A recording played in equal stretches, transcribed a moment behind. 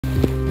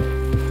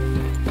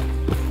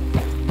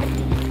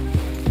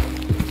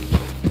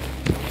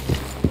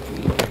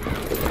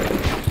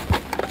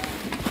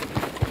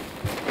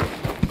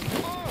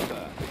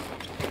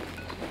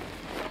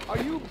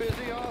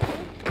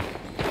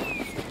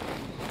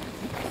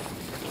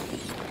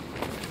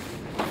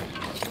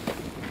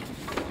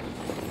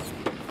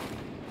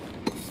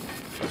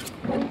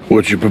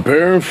What you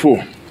preparing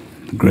for?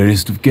 The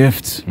greatest of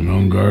gifts. An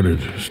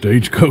unguarded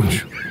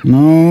stagecoach?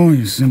 No,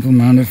 you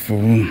simple-minded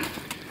fool.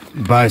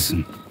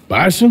 Bison.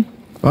 Bison?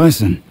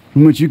 Bison.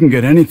 From which you can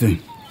get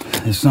anything.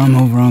 There's some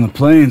over on the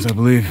plains, I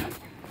believe.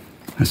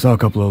 I saw a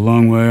couple a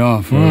long way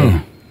off.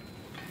 Good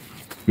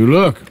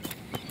luck.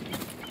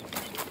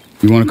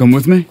 You want to come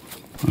with me?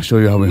 I'll show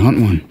you how we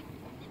hunt one.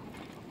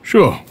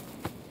 Sure.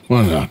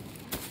 Why not?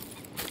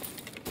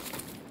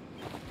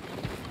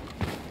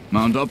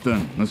 Mount up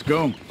then. Let's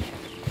go.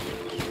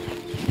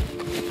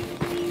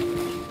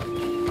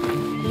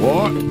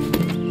 What?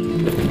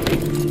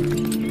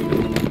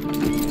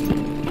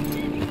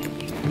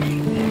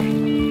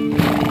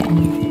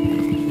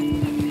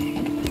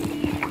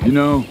 You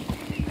know,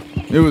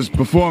 it was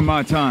before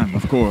my time,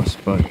 of course,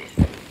 but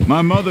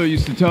my mother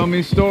used to tell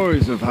me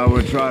stories of how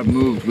her tribe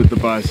moved with the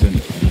bison.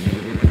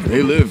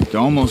 They lived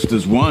almost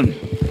as one.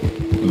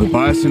 Where the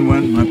bison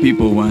went, my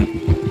people went.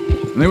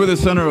 And they were the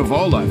center of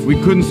all life.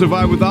 We couldn't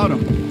survive without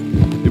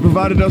them. They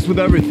provided us with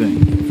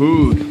everything.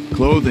 Food,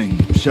 clothing,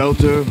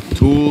 shelter,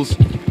 tools.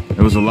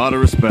 There was a lot of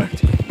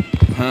respect.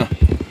 Huh.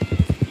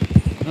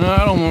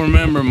 I don't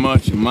remember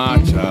much of my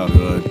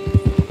childhood,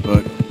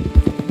 but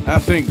I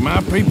think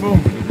my people,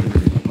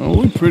 well,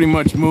 we pretty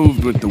much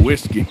moved with the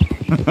whiskey.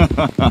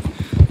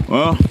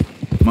 Well,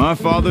 my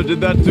father did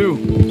that too.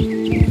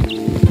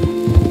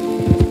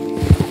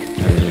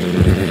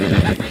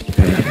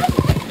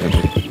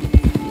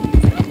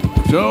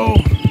 So,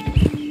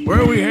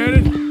 where are we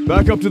headed?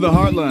 Back up to the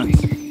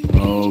heartlands.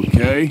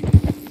 Okay.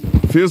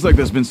 Feels like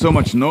there's been so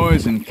much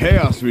noise and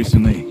chaos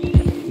recently.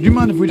 Would you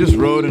mind if we just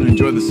rode and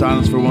enjoyed the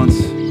silence for once?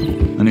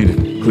 I need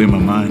to clear my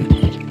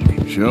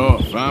mind. Sure,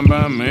 fine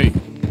by me.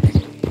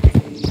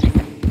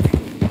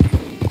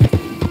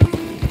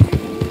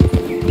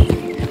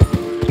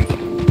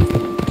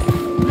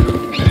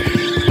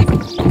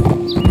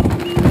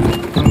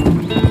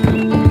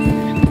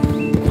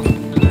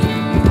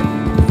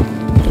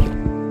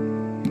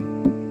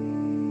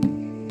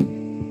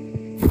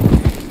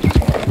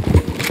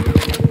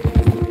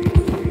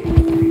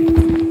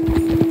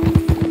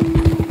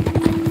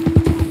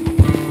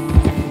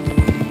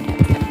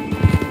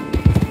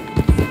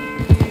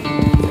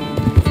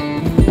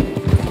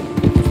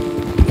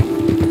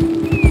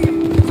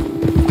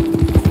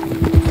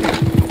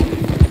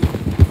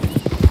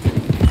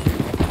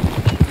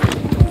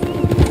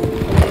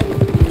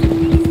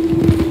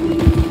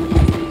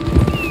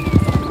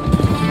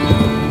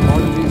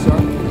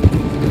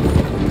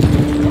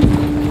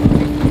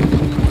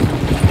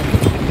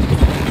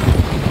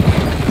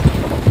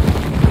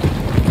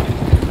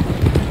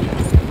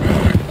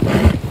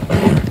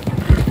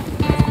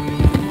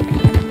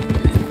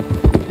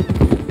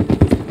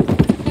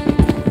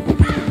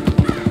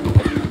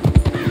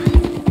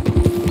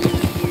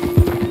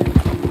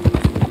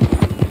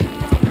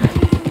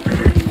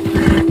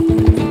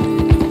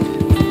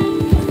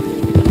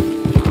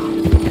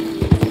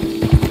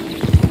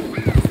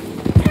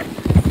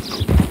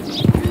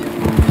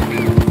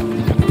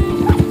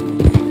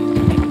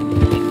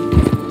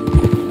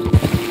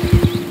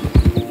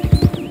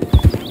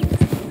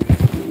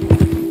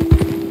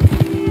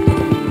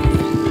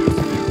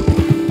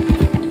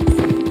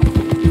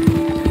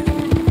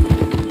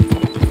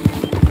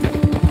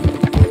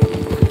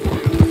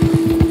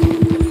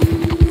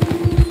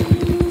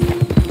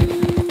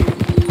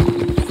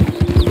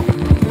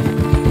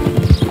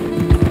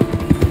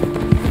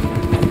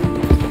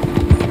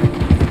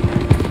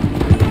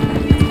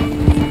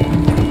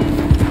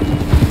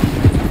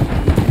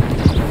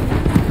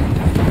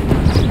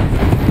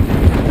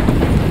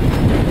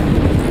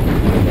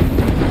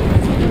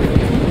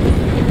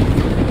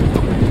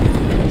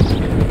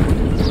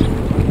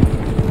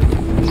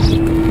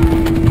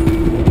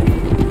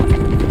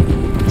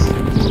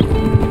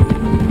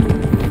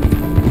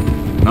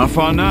 Not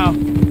far now.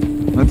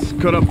 Let's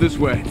cut up this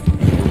way.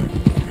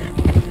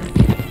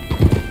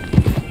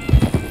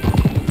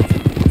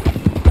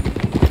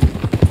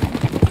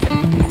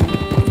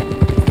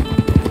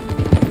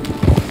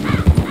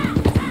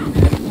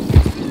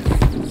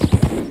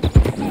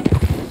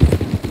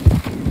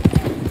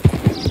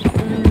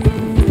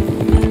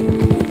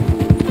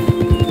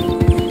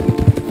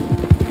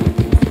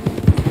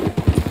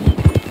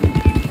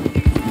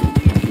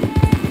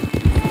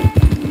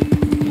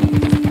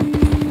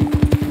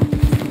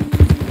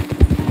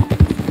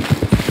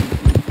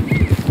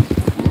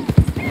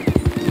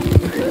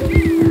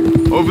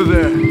 Over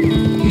there.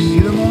 You see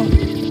them all?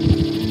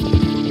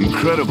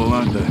 Incredible,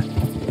 aren't they?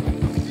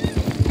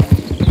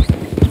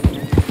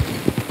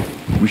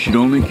 We should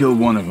only kill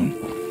one of them.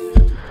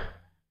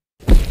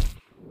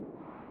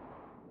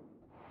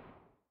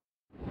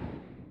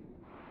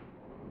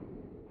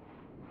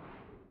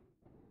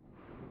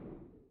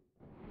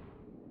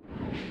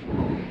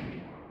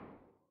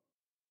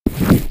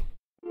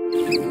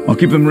 I'll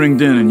keep them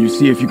ringed in and you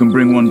see if you can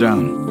bring one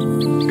down.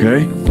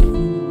 Okay?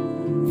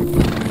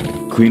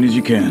 Clean as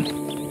you can.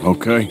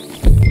 Okay.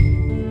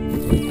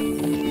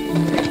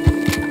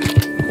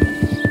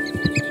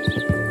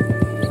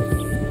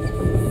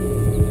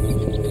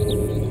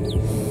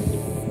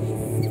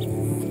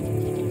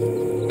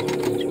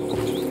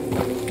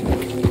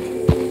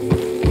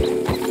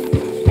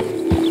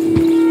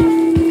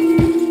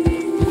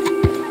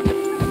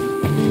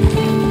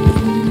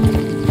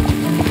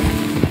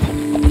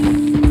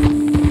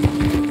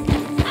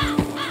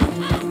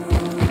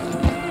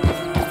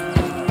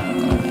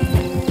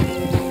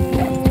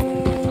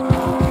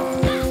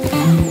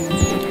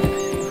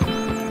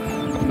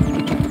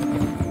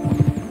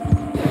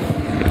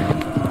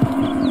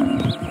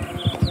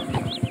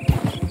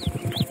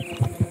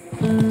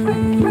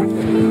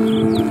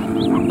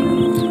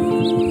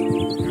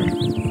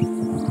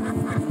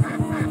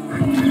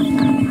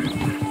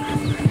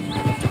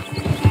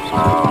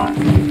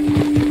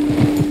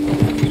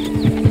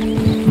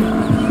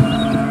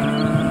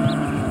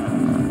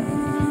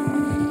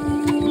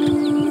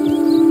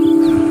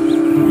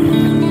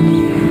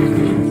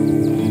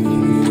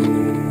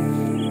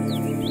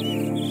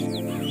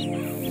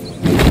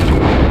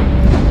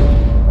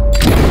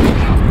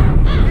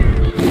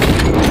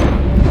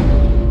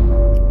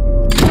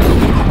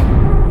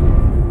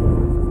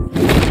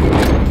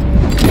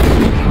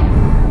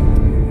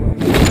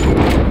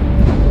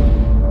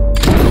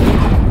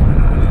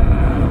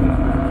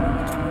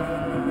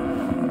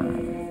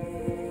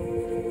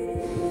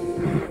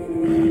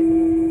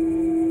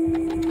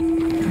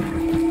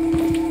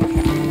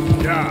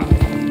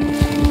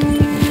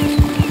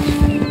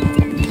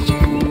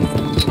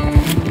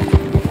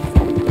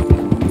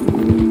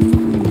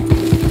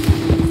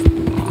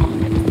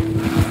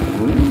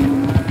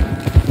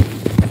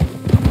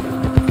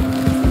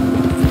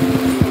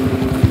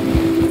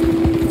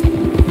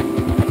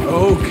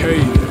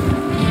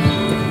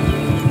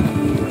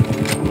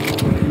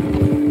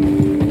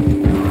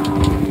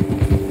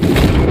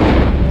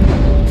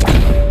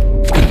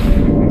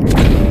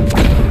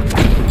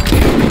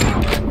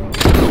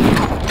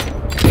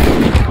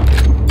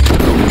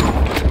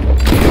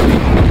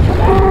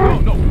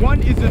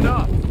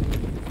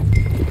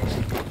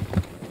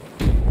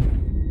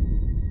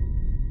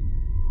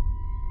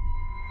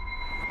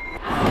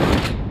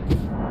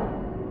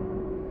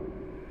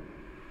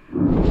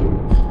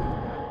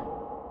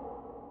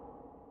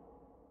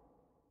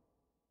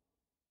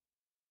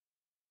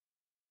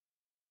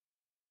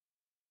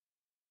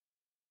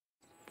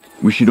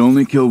 We should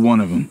only kill one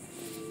of them.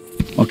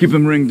 I'll keep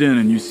them ringed in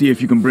and you see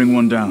if you can bring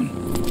one down.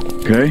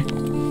 Okay?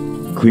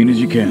 Clean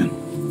as you can.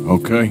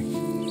 Okay.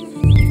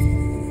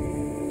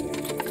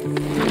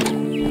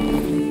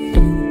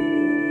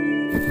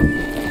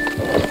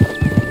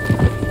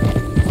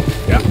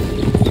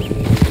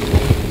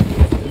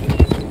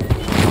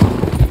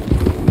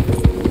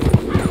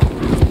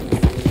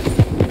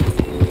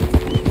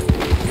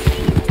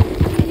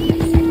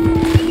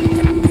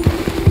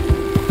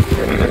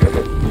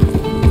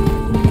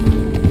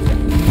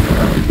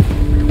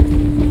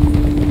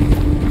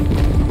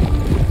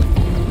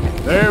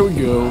 There we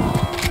go.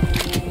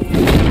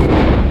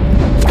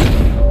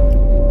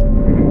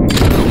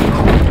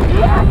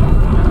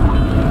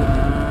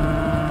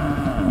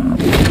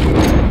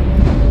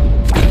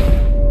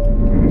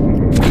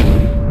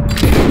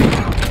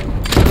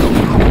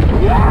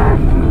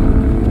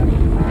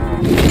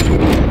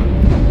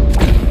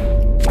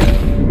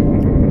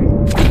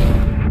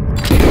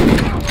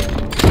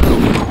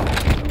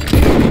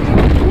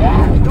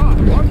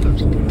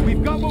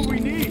 We've got what we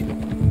need.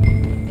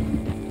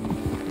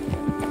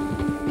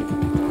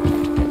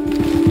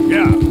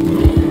 Yeah.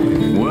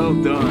 Well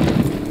done.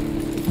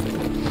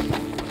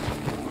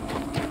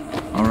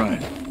 All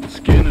right,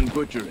 skin and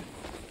butcher it.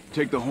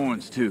 Take the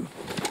horns too.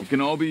 It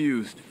can all be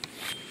used.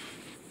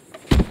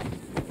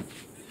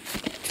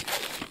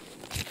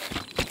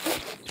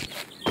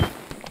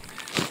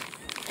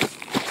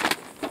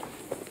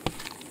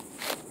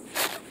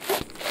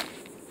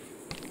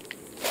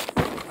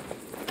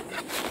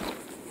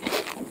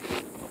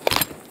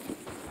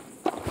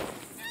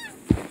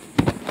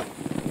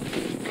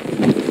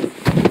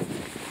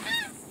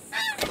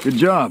 Good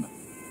job.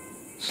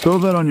 Stow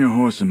that on your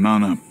horse and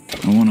mount up.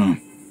 I wanna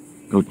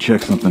go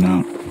check something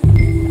out.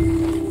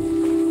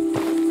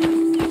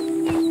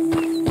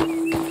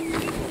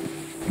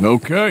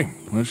 Okay,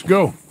 let's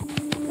go.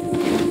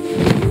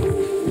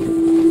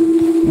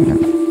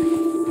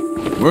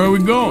 Where are we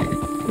going?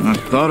 I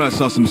thought I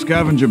saw some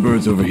scavenger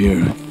birds over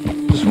here.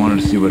 Just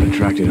wanted to see what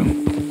attracted them.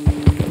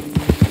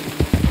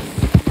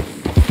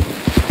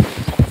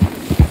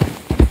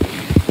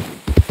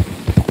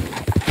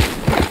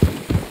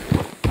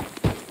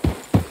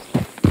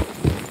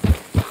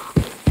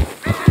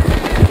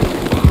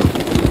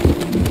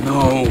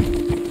 No.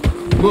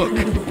 Look.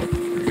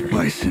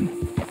 Bison.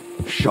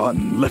 Shot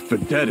and left for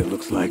dead, it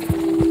looks like.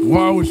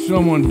 Why would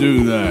someone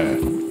do that?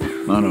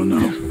 I don't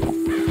know.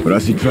 But I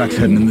see tracks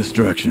heading in this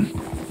direction.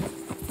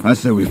 I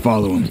say we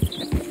follow them.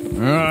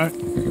 All right,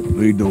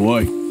 lead the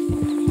way.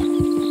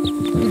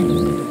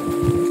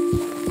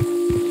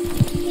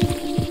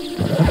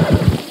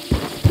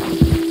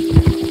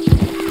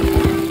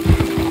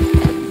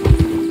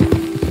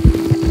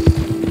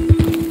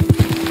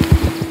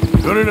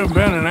 Could it have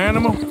been an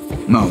animal?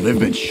 No, they've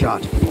been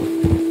shot.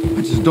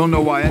 I just don't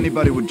know why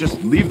anybody would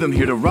just leave them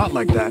here to rot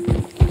like that.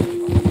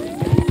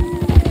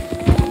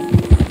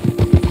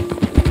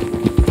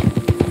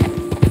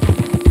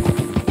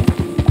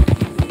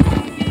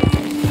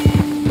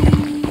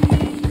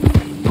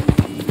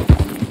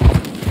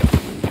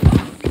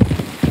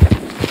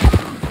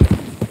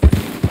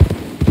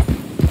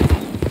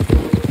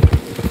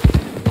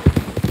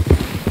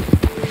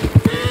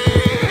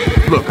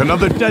 Look,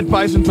 another dead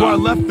bison to our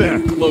left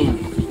there. Close.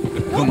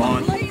 Come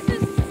on.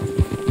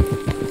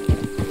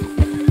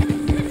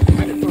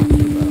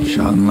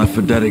 Shot and left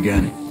for dead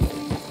again.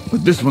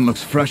 But this one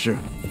looks fresher.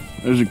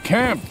 There's a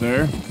camp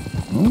there.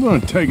 I'm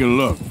gonna take a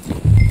look.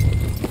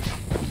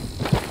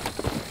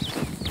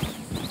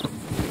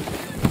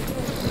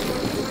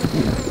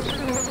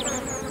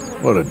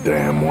 What a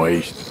damn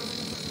waste.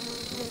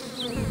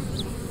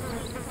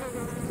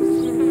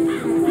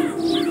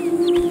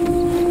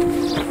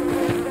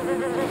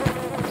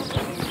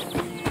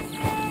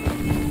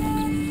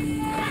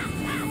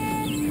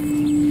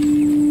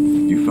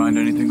 You find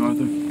anything,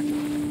 Arthur?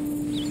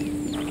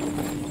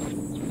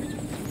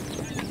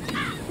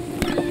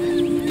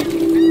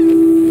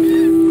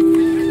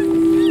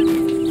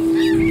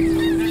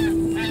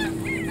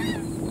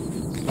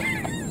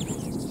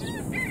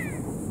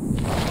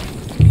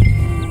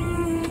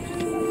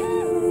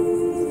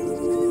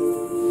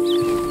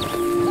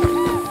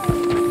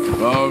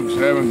 Dogs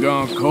haven't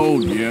gone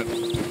cold yet.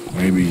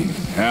 Maybe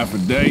half a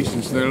day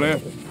since they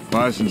left.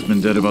 Bison's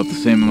been dead about the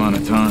same amount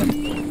of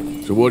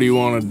time. So what do you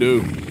want to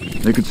do?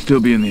 They could still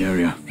be in the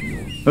area.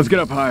 Let's get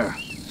up higher,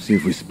 see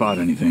if we spot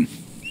anything.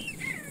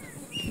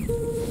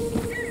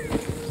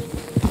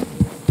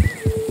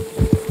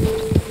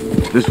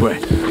 This way.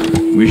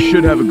 We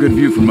should have a good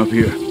view from up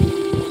here.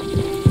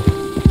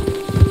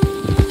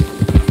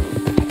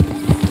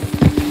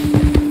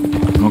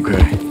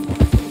 Okay.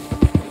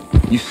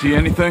 You see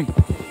anything?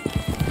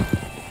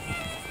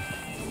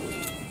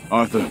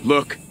 Arthur,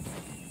 look.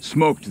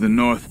 Smoke to the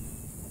north.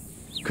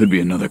 Could be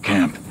another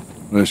camp.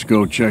 Let's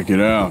go check it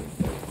out.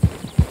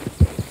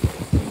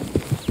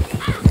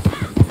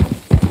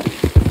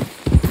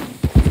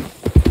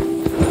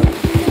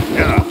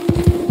 Yeah.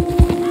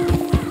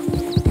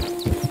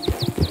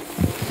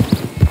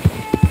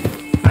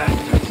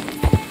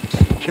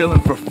 Bastards.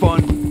 Killing for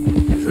fun.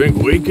 Think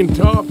we can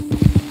talk?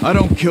 I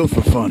don't kill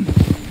for fun.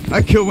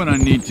 I kill when I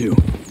need to.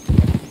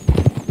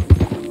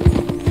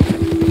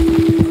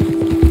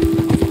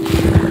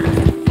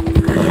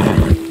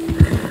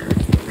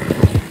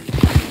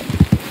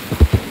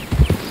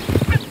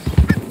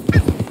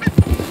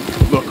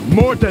 Look,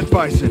 more dead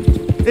bison.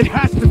 It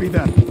has to be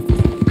them.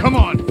 Come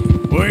on.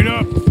 Wait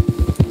up.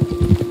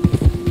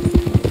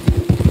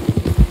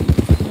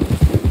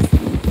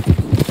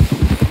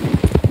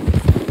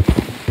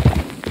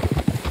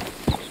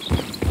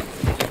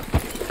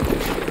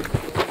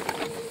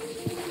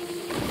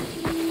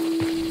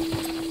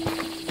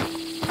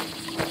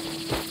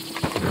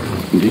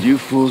 Did you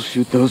fools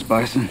shoot those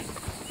bison?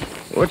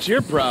 What's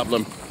your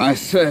problem? I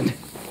said,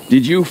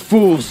 did you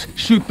fools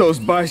shoot those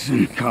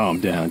bison? Calm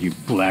down, you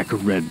black or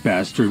red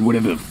bastard,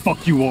 whatever the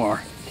fuck you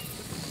are.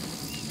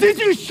 Did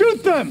you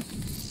shoot them?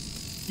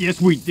 Yes,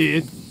 we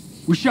did.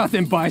 We shot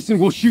them bison,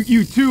 we'll shoot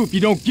you too if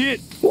you don't get...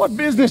 What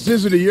business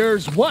is it of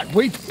yours? What?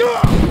 We...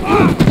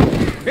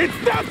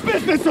 It's not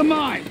business of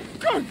mine!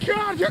 Good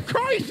God, you're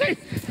crazy!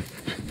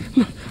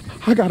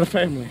 I got a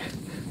family.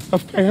 A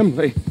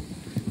family.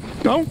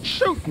 Don't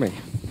shoot me.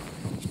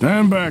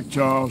 Stand back,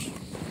 Charles.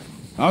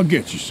 I'll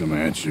get you some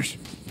answers.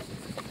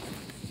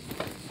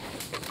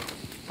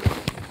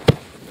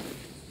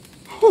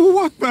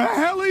 What the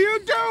hell are you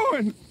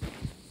doing?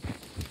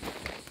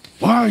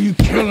 Why are you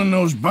killing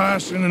those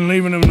bison and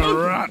leaving them to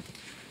rot?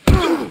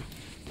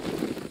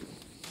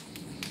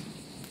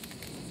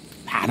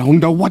 I don't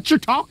know what you're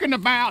talking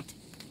about.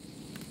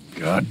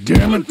 God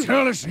damn it,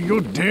 tell us or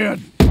you're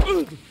dead.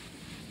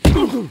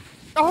 Oh,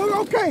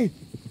 okay.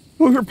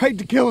 We were paid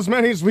to kill as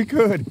many as we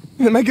could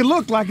and make it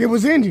look like it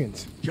was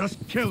Indians. Just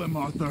kill him,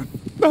 Arthur.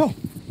 No,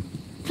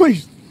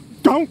 please,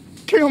 don't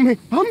kill me.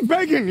 I'm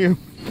begging you.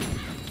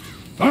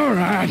 All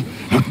right,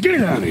 now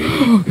get out of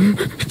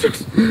here.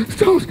 Just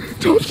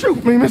don't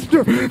shoot me,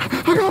 mister.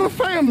 I got a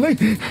family.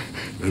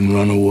 Then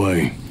run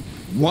away.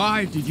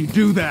 Why did you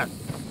do that?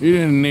 He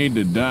didn't need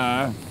to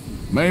die.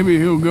 Maybe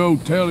he'll go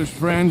tell his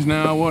friends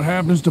now what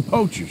happens to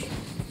poachers.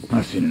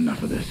 I've seen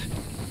enough of this.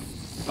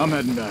 I'm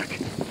heading back.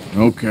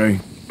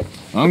 Okay.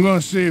 I'm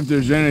gonna see if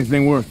there's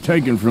anything worth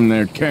taking from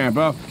their camp.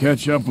 I'll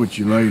catch up with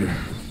you later.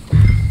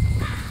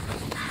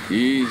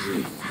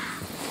 Easy.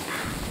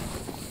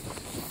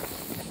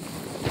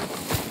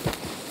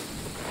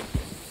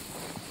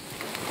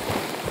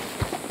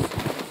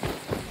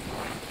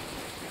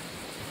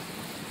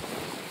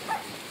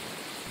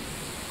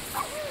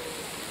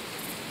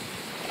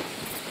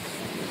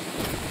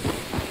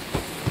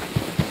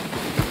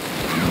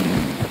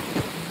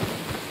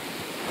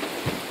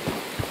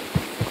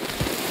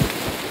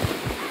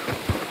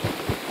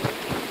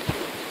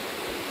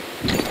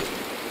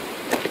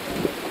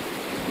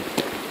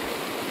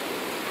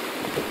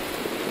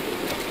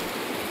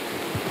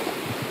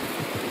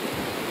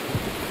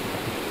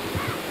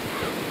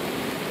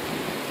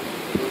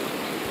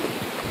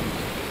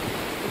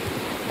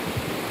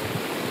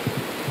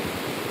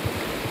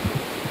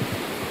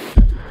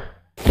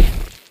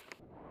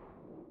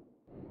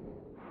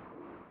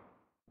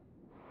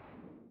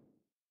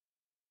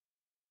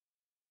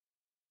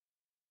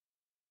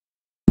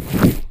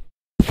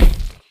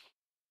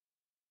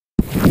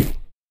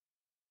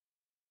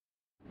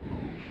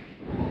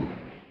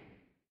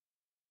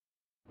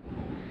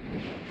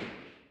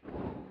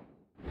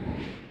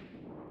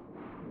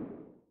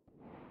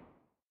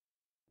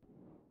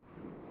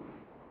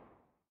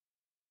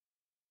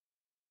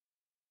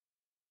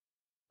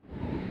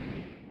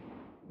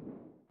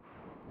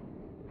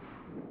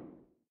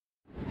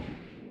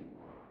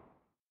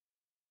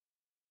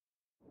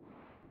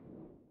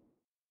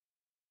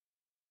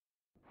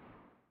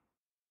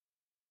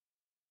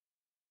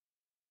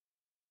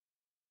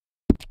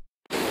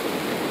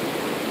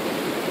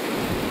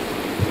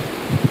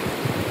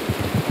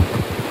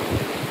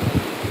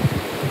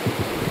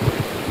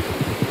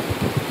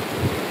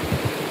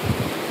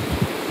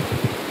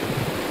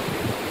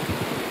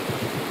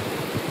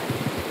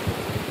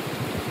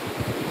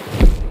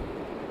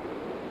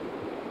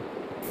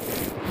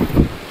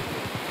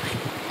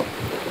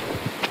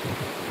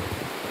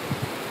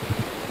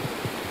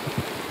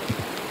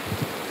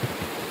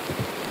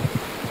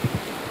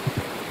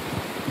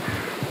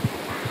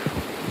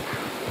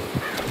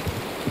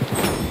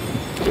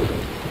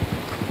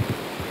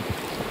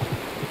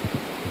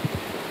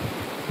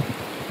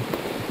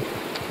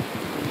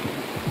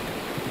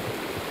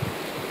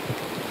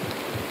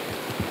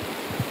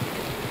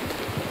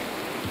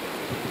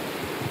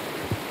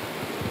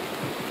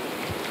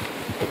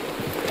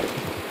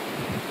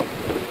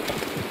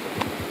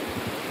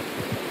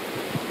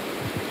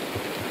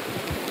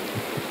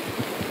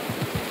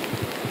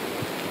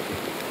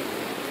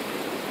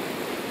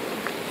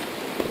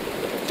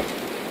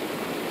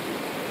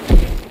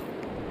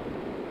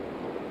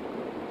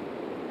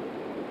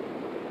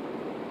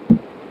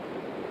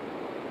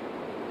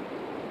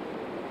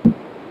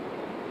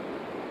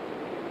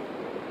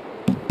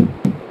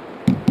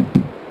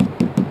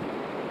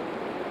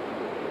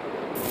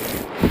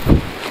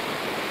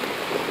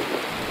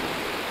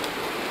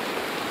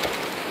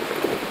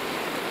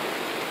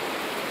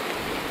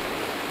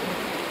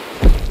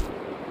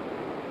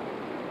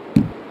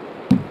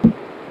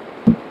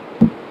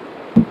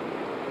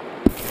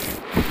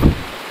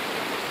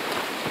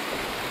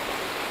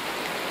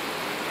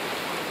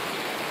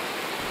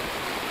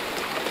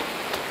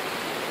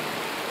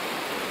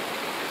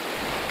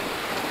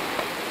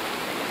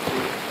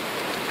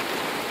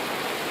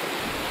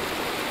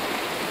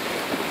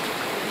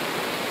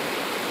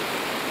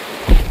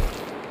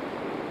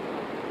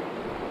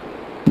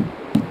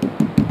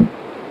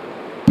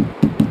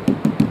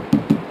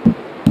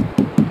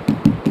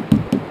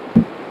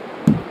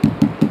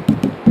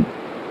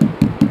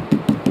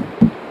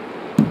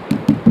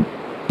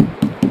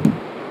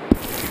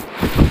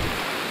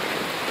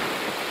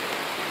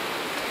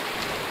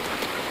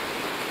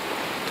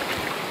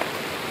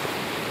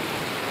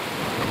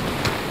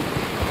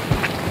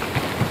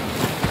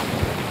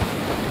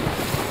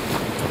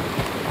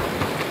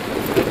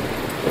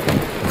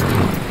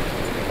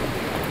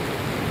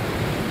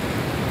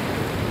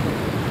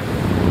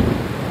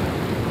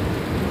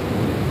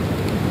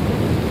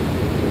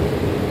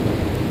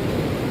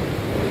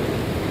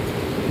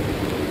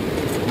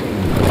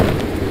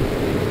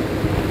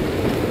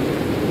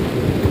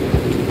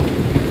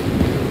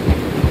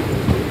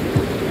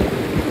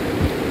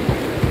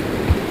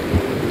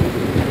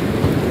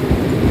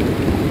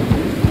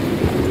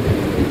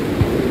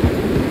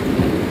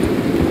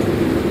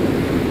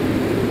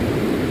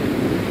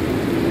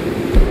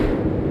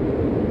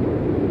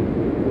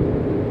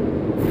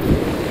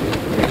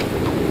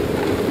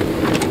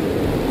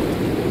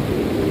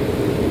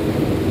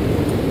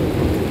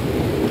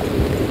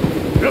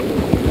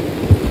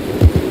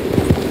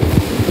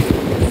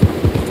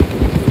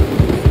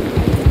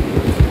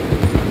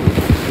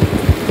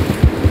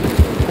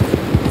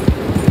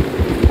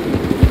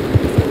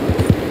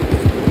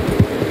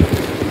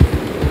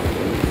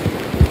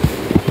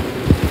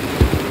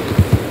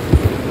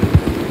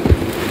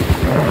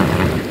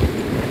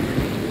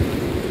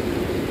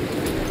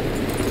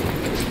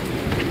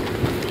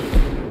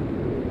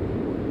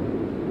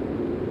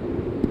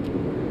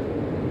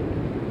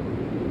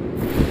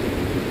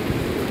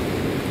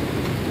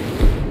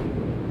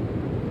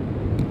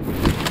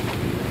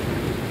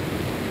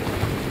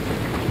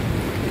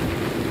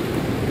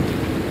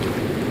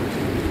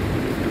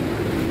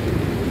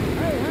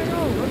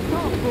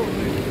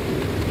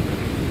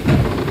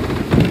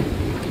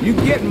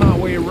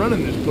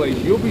 running this place.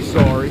 You'll be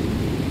sorry.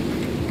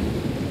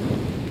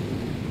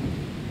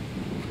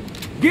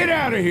 Get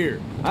out of here!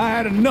 I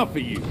had enough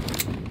of you.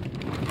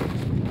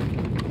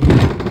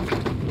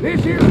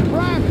 This here's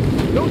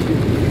private, don't you?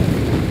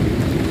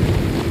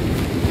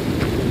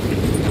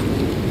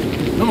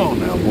 Come on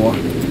now, boy.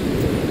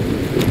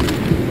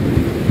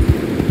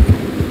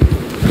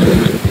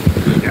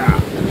 Yeah.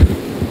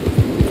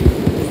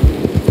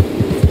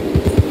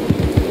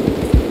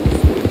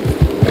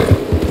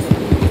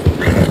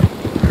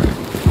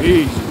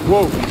 Easy,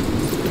 whoa.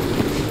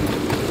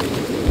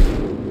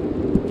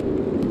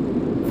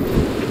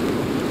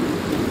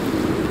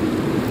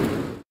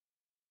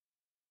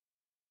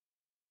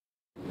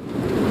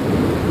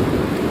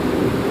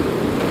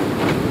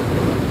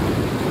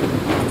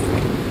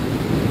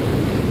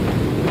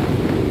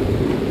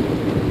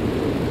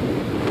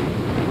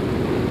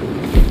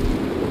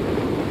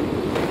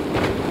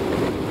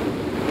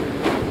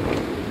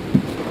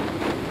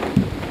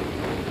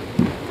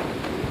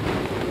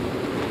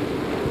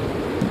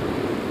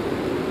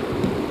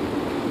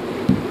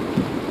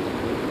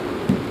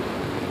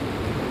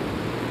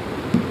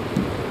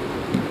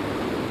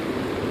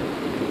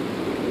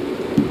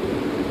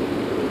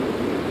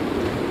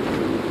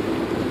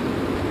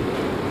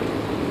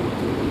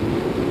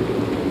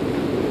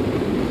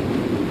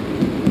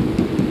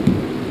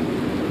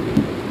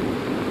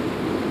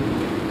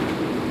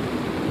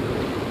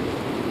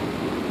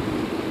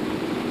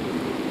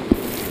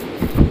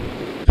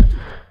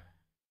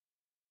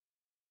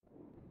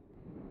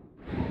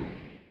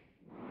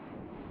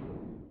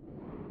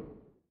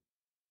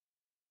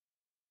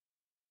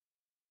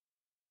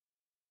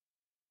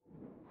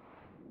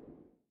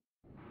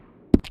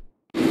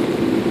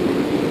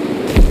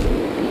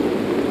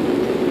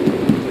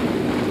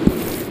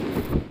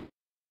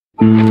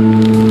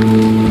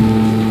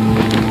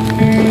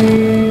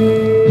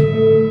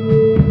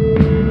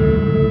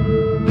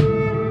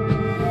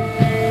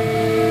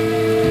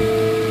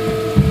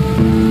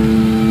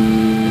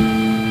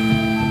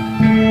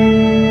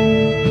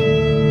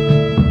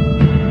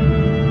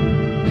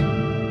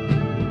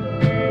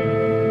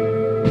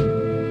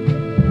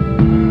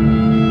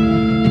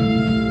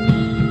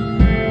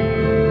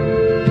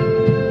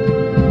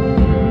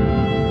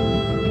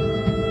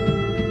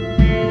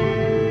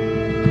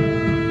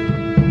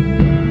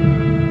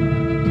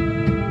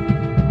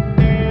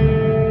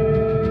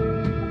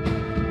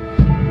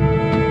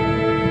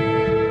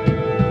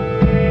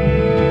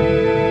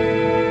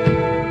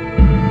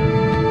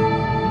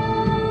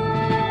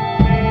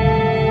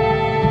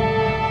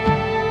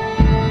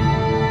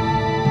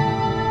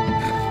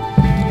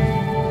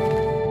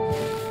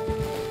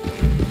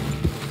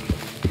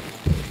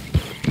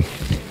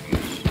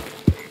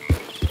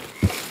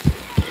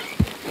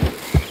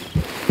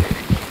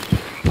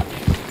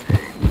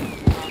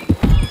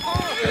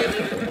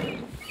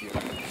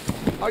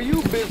 Are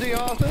you busy,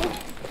 Arthur?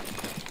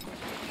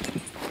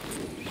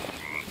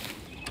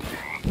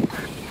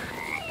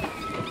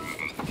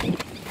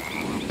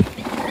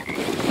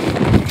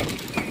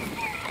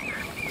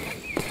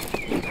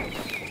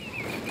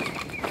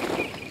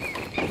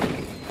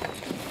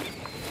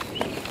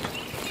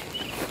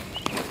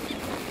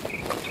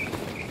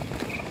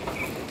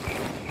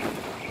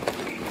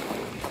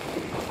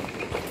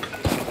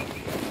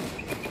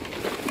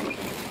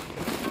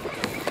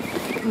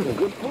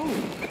 Good food.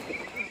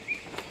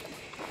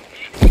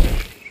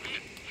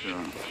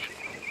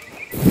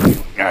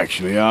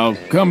 Actually, I'll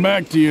come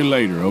back to you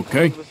later,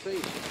 okay?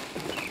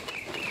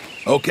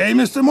 Okay,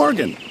 Mr.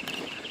 Morgan.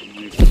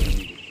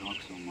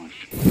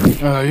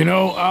 You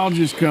know, I'll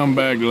just come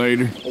back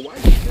later. Why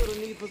do you feel the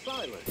need for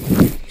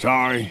silence?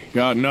 Sorry,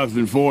 got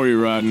nothing for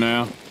you right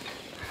now.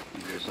 I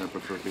guess I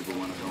prefer people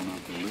when I don't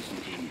have to listen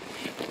to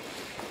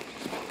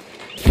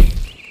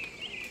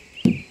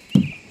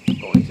them.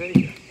 Go and take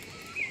it.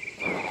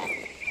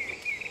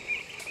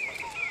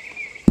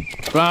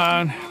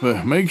 Fine,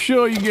 but make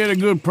sure you get a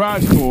good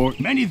price for it.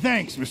 Many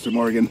thanks, Mr.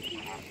 Morgan.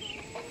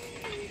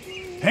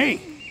 Hey,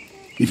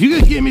 if you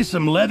could give me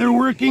some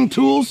leatherworking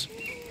tools,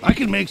 I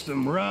could make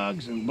some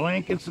rugs and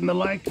blankets and the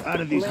like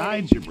out of these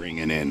hides you're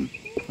bringing in.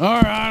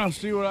 All right, I'll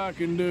see what I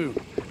can do.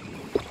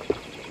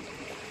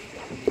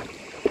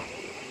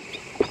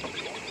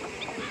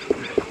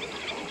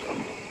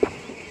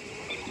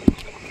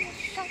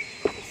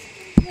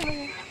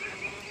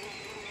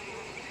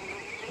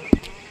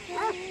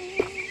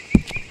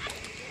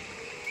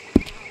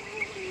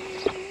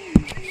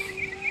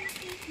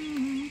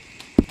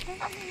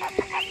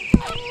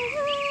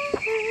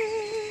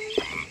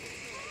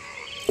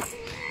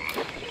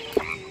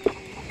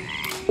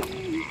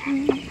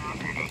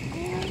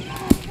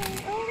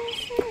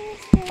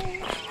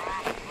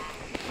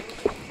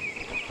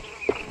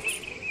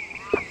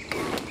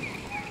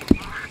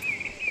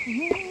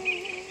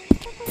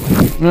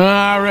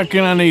 I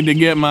reckon I need to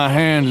get my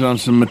hands on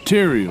some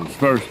materials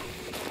first.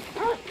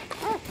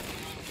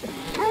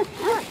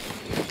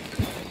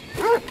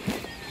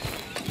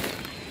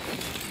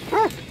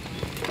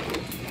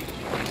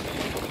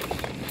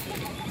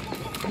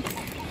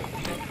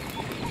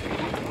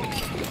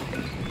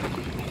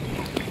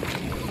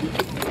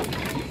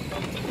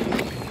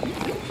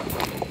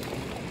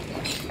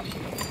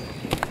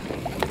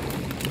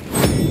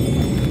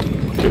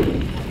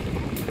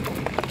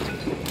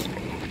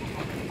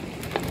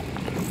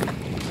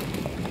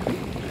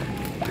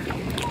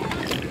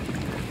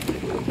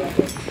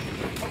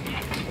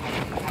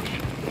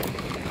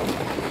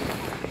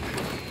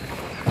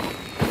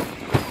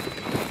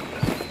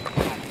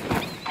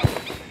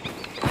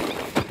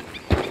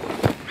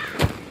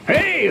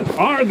 you,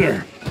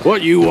 Arthur.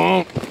 What you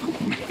want?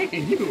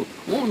 Man, you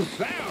one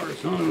sour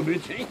son of a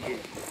bitch, ain't you?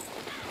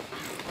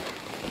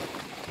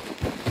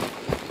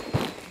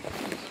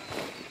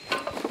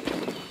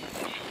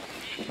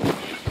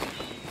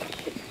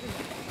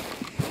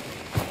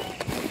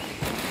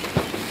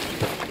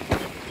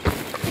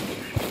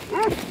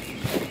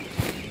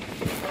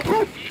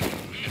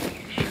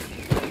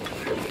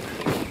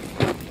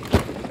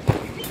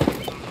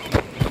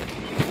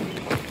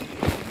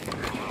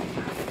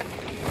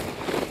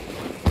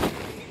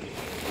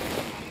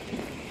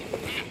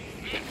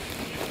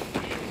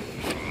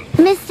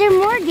 Mr.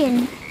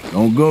 Morgan.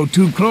 Don't go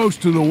too close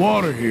to the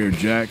water here,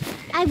 Jack.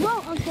 I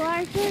won't, Uncle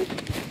Arthur.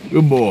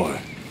 Good boy.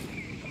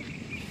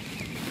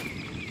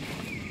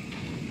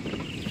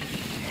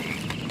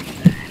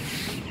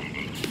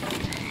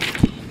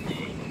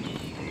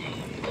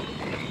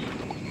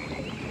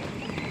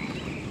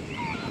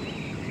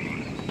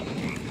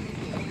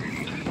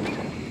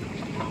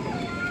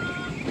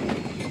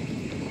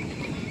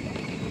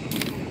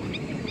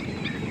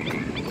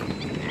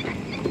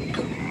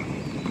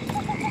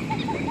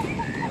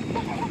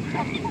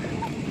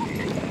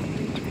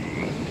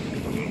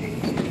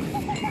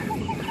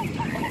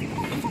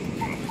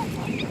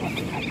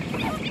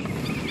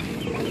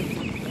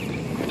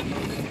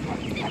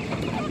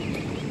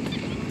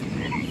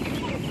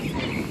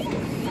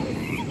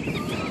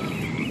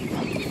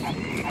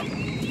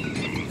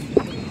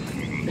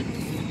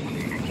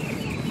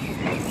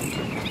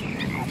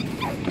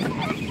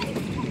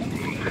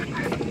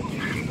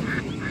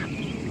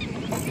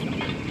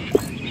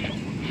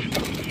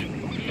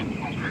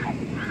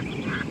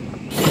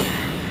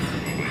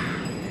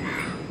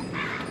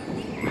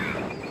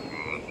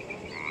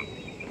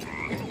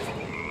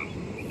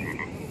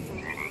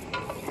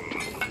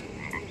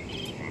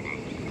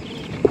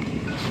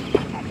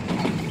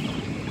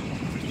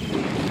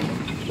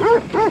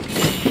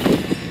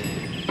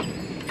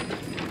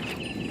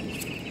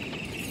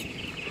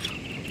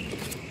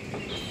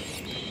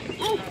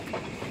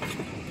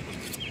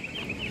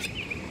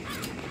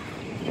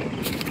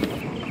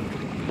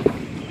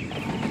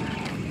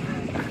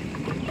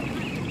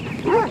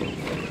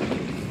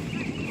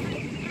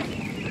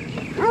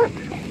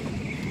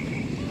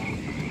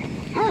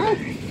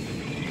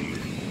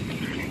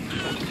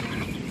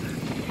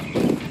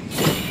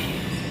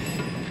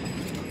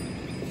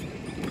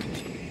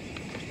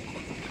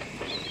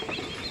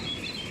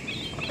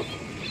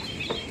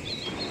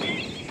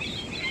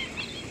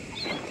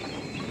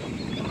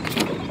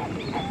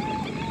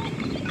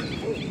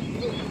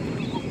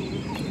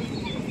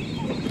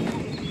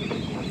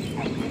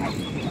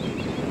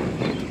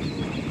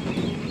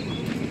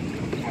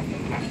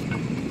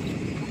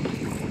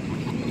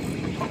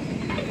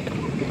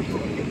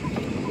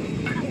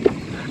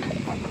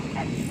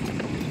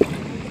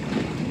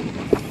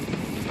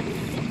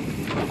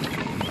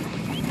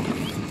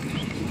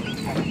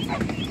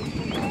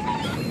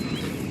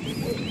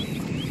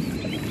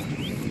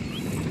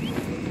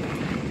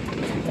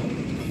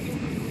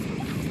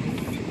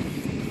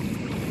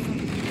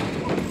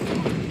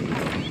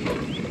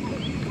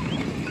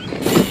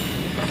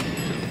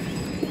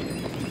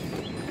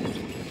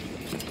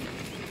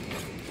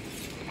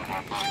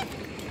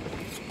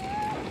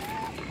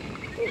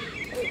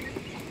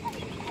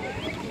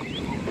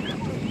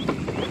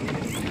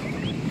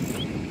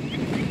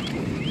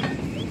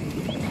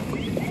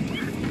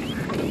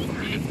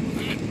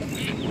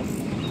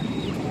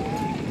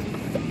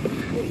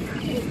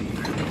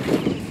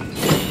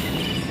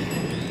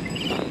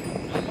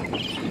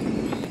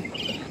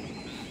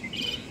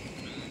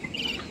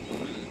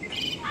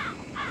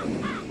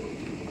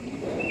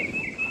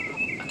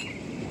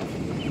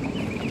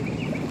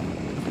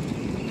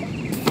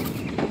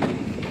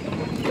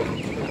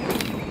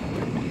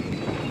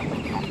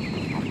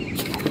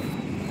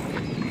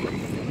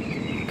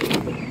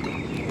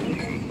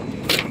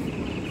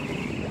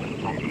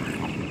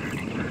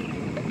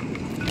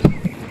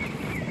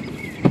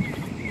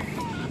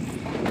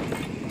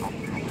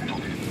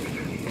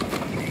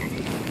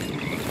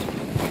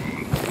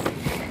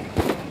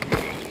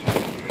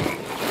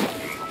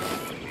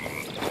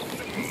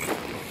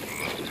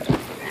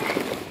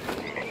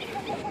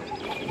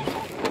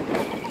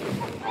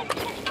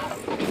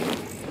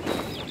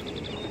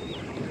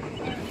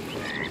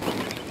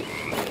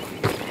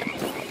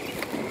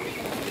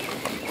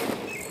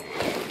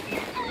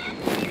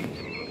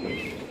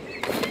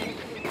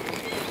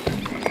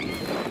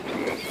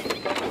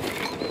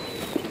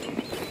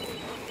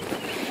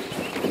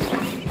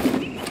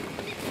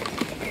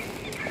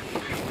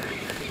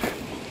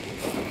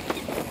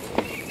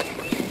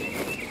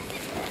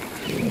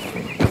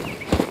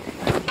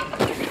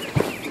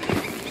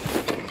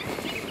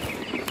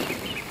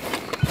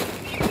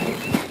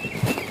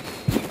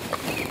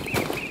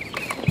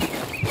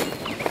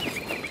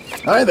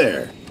 Hi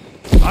there.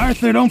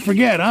 Arthur, don't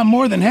forget, I'm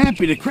more than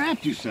happy to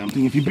craft you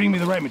something if you bring me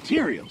the right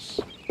materials.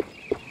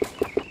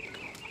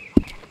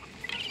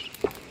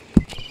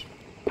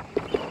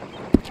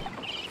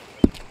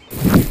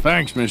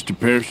 Thanks, Mr.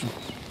 Pearson.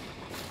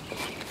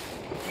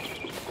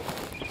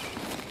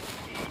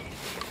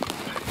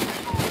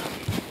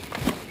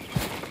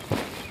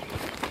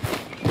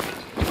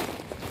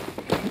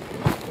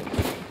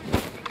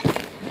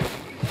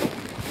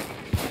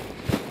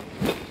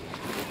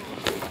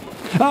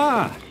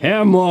 Ah,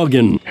 Herr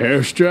Morgan.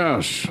 Herr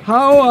Strauss.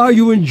 How are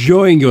you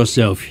enjoying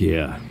yourself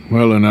here?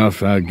 Well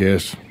enough, I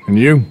guess. And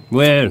you?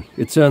 Well,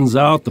 it turns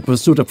out the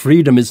pursuit of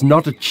freedom is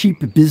not a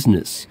cheap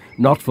business.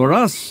 Not for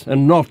us,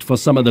 and not for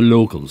some of the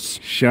locals.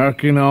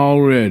 Sharking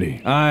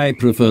already. I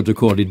prefer to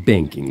call it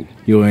banking.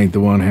 You ain't the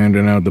one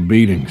handing out the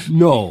beatings.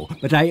 No,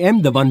 but I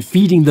am the one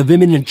feeding the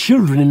women and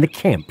children in the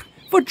camp.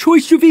 What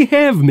choice do we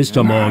have,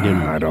 Mr.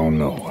 Morgan? I don't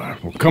know.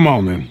 Well, come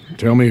on then.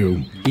 Tell me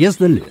who. Here's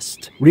the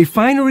list.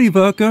 Refinery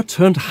worker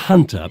turned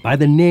hunter by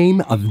the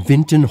name of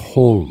Winton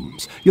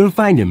Holmes. You'll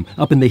find him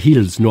up in the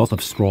hills north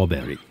of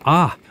Strawberry.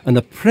 Ah, an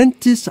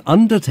apprentice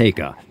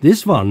undertaker.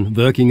 This one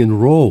working in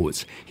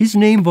rows. His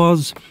name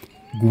was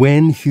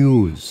Gwyn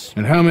Hughes.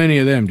 And how many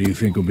of them do you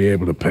think will be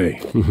able to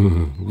pay?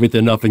 With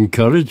enough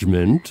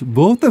encouragement,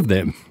 both of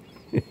them.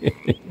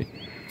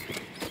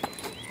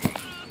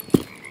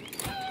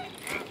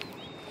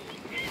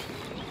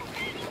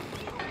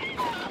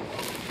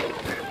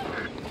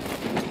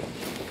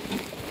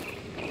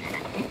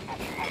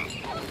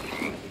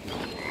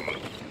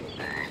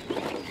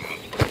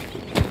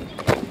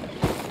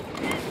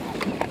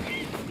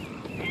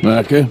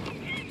 Micah?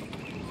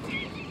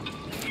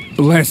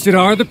 Blessed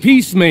are the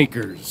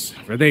peacemakers,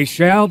 for they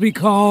shall be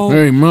called...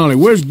 Hey, Molly,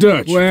 where's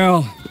Dutch?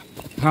 Well,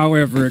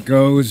 however it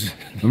goes.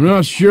 I'm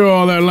not sure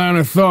all that line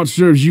of thought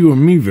serves you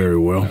and me very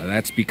well.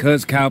 That's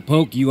because,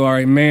 Cowpoke, you are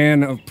a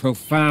man of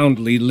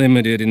profoundly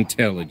limited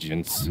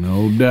intelligence.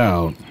 No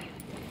doubt.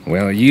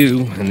 Well,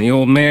 you and the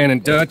old man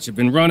and Dutch have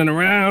been running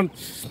around,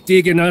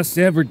 digging us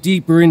ever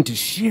deeper into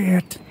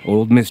shit.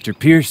 Old Mr.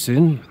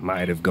 Pearson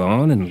might have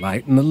gone and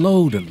lightened the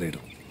load a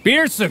little.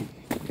 Pearson!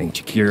 Ain't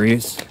you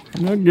curious?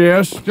 I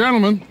guess.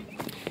 Gentlemen.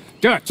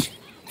 Dutch,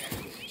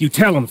 you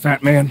tell him,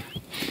 fat man.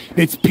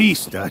 It's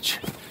peace, Dutch.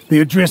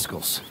 The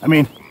O'Driscolls.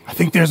 I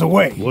think there's a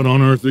way. What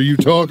on earth are you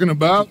talking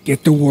about?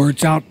 Get the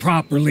words out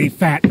properly,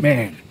 fat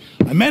man.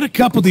 I met a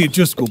couple of the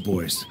O'Driscoll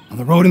boys on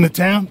the road into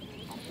town,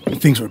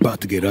 and things were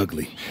about to get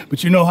ugly.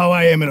 But you know how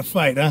I am in a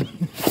fight, huh?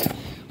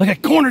 Like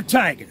a cornered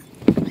tiger.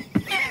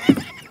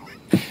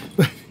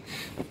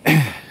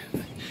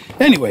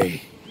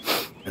 Anyway,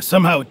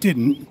 somehow it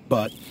didn't,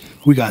 but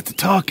we got to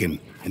talking,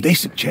 and they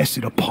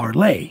suggested a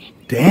parlay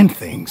to end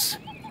things.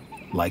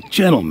 Like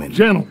gentlemen.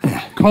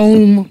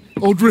 Colm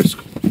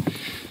O'Driscoll.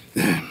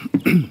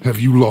 Have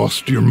you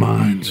lost your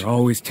minds? You're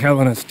always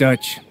telling us,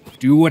 Dutch.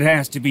 Do what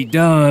has to be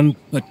done,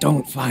 but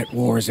don't fight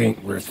wars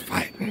ain't worth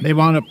fighting. They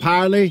want a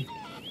parley?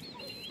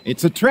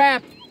 It's a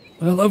trap.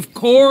 Well, of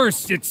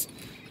course, it's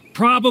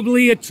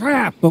probably a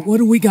trap, but what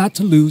do we got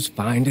to lose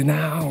finding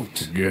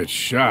out? Get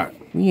shot.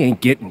 We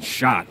ain't getting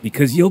shot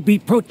because you'll be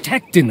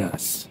protecting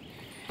us.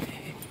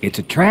 It's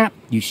a trap,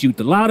 you shoot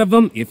the lot of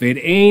them. If it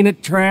ain't a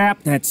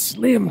trap, that's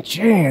slim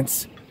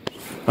chance.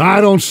 I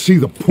don't see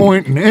the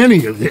point in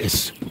any of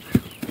this.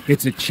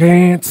 It's a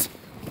chance.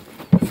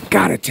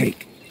 Gotta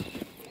take.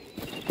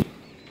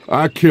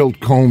 I killed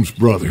Colm's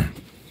brother.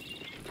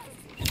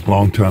 A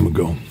long time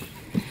ago.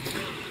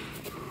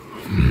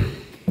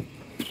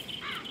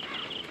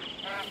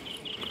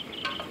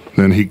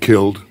 Then he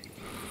killed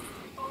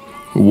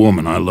a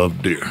woman I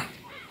loved dear.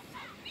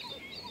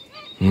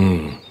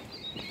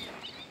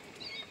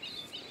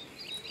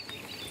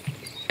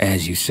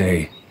 As you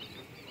say,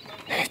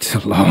 it's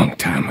a long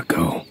time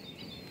ago.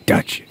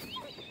 Dutch.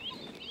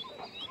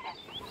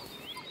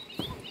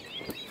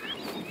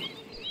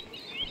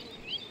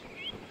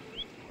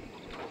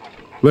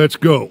 Let's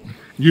go.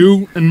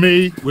 You and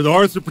me, with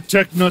Arthur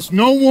protecting us,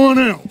 no one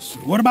else.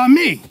 What about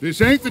me?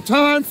 This ain't the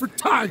time for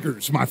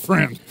tigers, my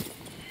friend.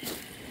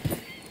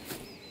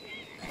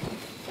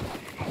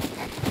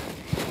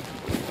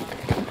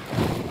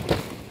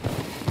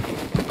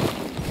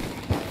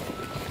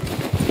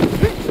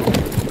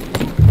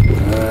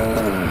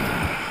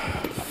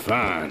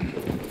 Fine.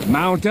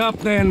 Mount up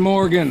then,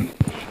 Morgan.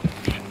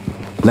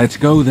 Let's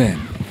go then.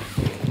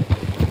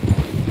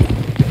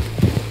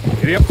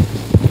 Giddy up.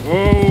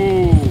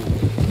 Whoa!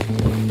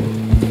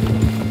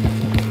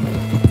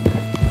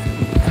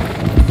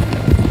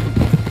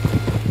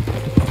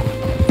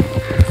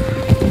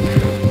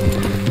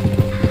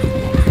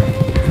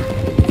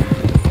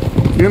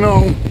 You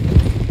know,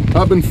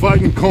 I've been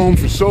fighting Colm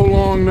for so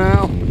long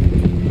now,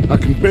 I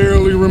can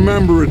barely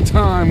remember a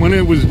time when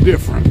it was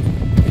different.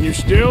 And you're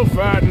still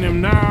fighting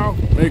him now.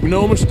 Make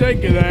no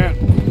mistake of that.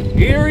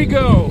 Here he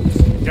goes,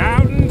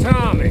 Doubting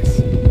Thomas.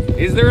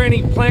 Is there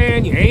any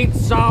plan you ain't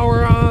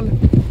sour on?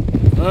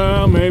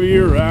 Well, maybe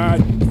you're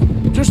right.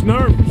 Just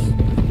nervous.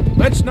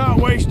 Let's not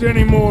waste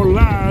any more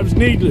lives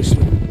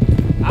needlessly.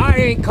 I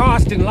ain't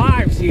costing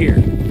lives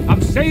here.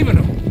 I'm saving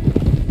them.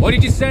 What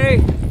did you say?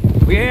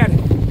 We had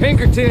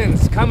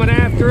Pinkertons coming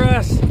after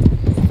us?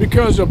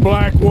 Because of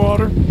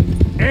Blackwater?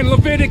 And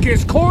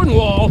Leviticus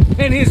Cornwall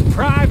and his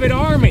private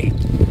army.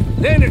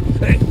 Then,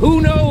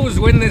 who knows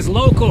when this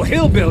local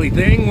hillbilly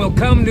thing will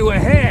come to a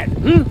head,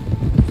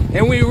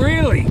 And we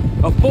really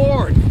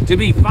afford to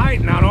be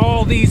fighting on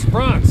all these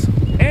fronts.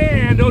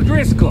 And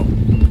O'Driscoll.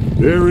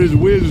 There is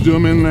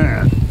wisdom in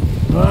that.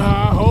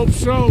 I hope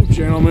so,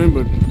 gentlemen,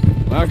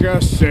 but like I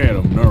said,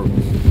 I'm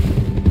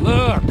nervous.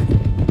 Look,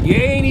 you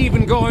ain't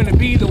even going to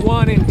be the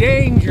one in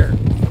danger.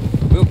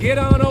 We'll get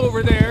on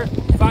over there,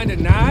 find a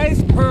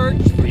nice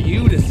perch for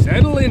you to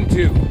settle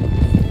into.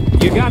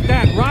 You got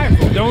that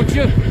rifle, don't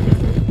you?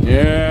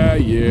 Yeah.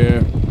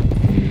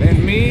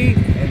 Then me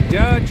and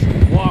Dutch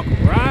walk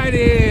right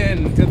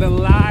in to the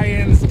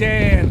lion's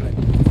den.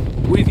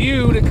 With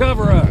you to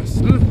cover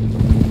us,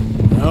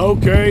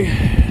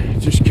 Okay,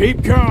 just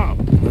keep calm,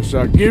 unless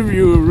I give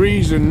you a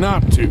reason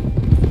not to.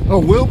 Oh,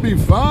 we'll be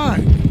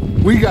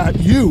fine. We got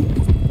you.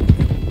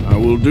 I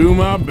will do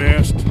my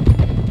best.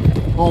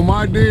 Oh,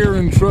 my dear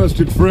and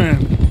trusted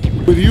friend,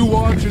 with you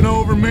watching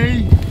over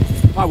me,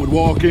 I would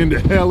walk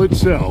into hell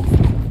itself.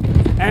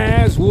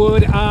 As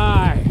would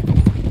I.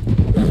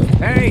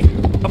 Hey,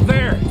 up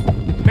there,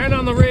 men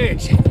on the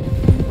ridge.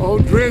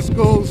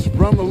 O'Driscoll's,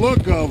 from the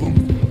look of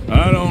them.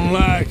 I don't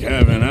like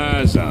having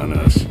eyes on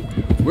us.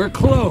 We're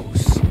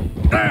close.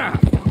 Ah!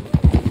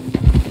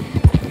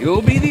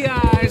 You'll be the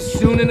eyes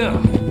soon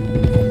enough.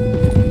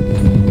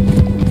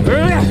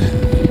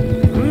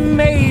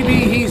 Maybe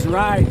he's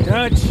right,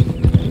 Dutch.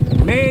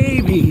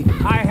 Maybe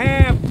I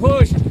have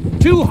pushed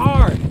too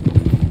hard.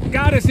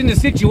 Got us into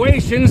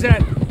situations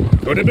that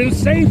could have been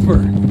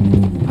safer.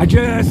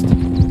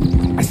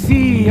 I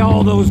see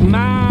all those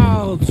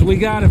mouths we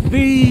gotta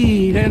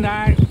feed, and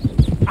I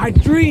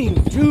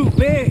dream too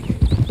big,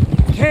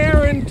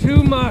 caring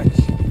too much.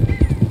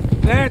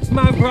 That's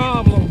my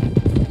problem.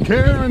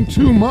 Caring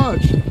too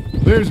much?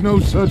 There's no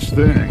such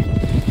thing.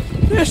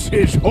 This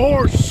is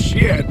horse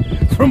shit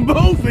from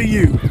both of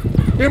you.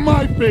 It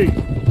might be.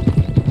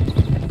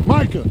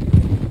 Micah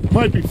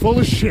might be full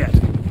of shit.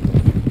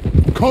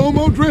 Colm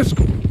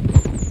O'Driscoll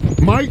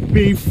might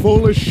be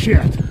full of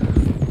shit.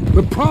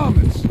 The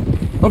promise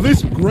of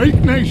this great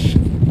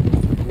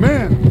nation,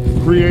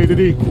 men created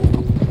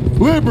equal,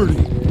 liberty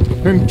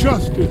and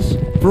justice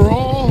for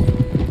all,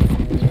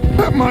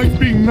 that might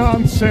be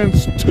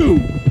nonsense too,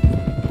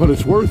 but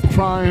it's worth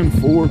trying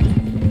for.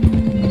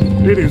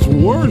 It is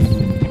worth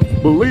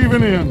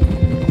believing in.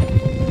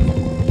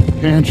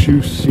 Can't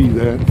you see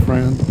that,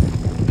 friend?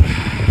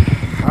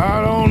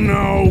 I don't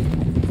know.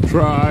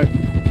 Try.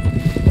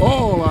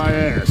 All I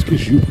ask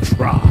is you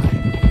try.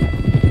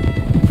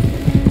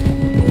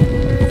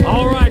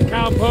 All right,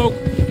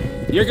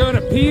 cowpoke. You're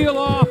gonna peel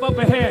off up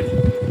ahead.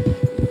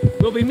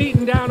 We'll be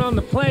meeting down on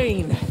the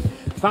plain.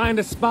 Find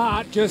a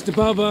spot just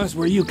above us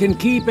where you can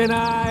keep an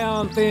eye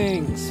on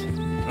things.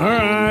 All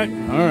right.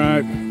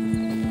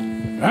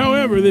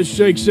 However this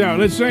shakes out,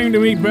 let's aim to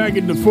meet back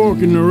at the fork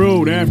in the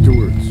road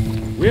afterwards.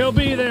 We'll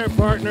be there,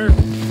 partner.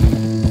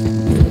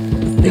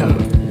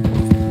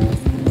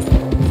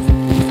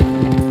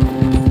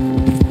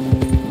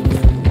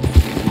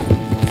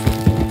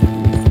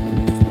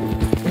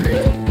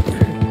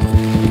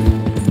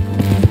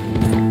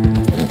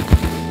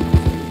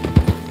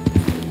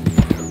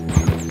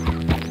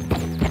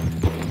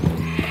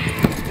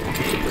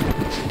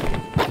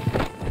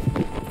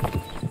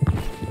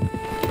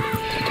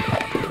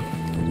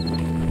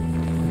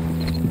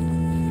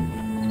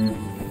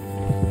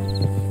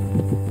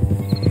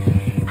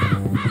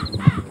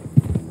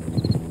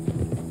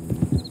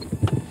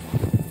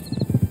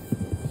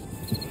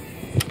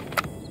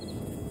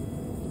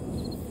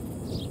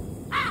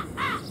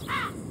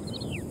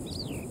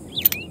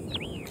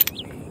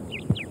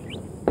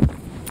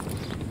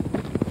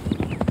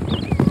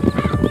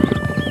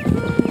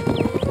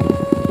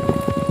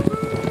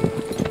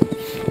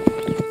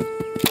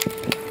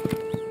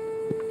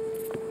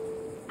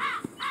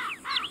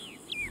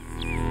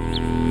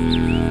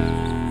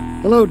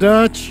 Hello,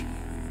 Dutch.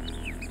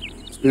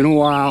 It's been a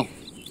while.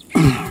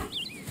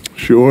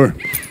 Sure.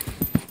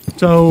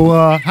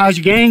 So, how's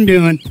your gang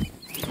doing?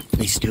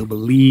 They still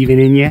believing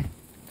in you?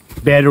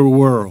 Better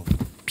world.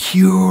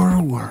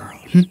 Pure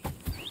world.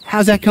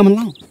 How's that coming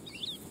along?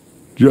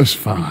 Just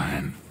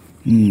fine.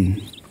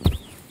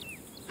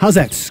 How's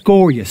that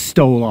score you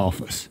stole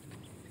off us?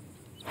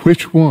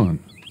 Which one?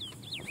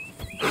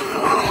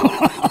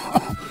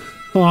 Oh,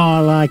 I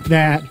like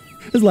that.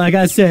 It's like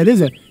I said,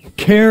 it's a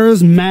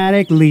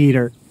charismatic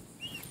leader.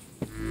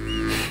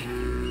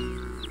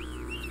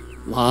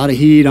 Lot of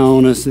heat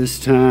on us this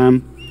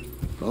time.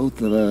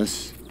 Both of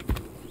us.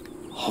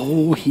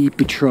 Whole heap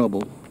of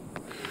trouble.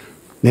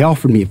 They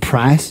offered me a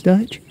price,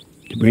 Dutch,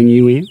 to bring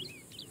you in.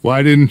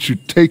 Why didn't you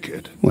take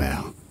it?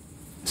 Well,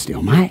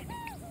 still might.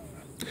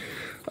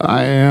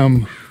 I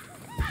am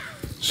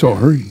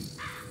sorry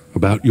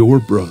about your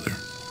brother.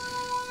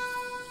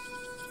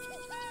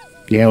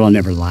 Yeah, well, I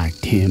never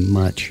liked him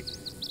much.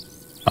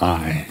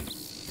 I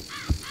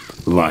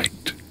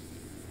liked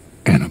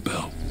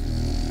Annabelle.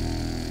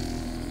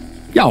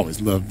 You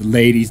always loved the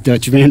ladies,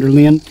 Dutch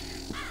Vanderlyn.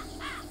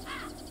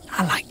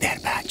 I like that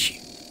about you.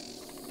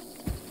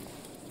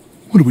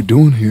 What are we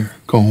doing here,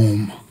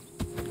 Colm?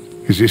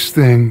 Is this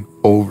thing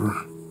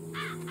over?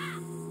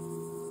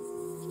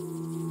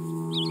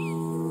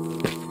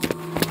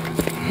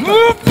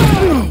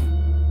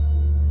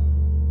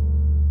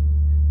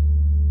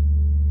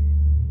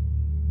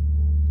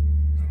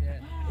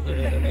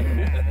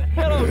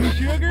 Hello,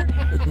 sugar.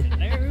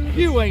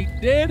 You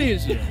ain't dead,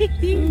 is you?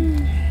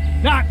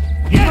 Not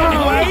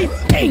anyway!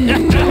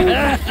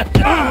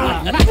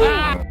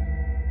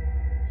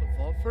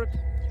 Fall for it?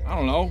 I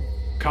don't know.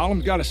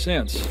 Colm's got a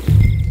sense.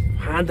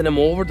 Handing him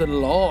over to the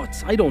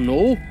lords. I don't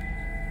know.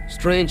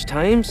 Strange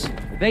times.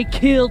 They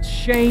killed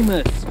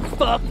Seamus.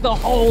 Fuck the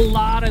whole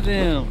lot of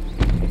them.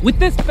 With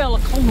this fella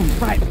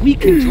Colm right, we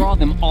can draw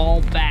them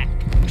all back.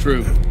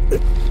 True.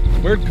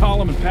 Where'd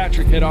Colm and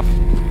Patrick head off?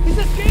 He's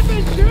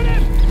escaping! Shoot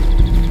him!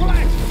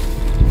 Relax.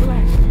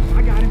 Relax.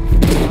 I got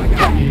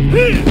him.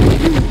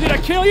 Did I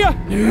kill you?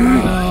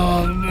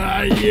 No,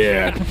 not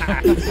yet.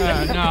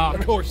 No,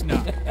 of course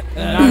not.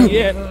 Not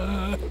yet.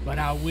 But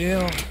I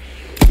will.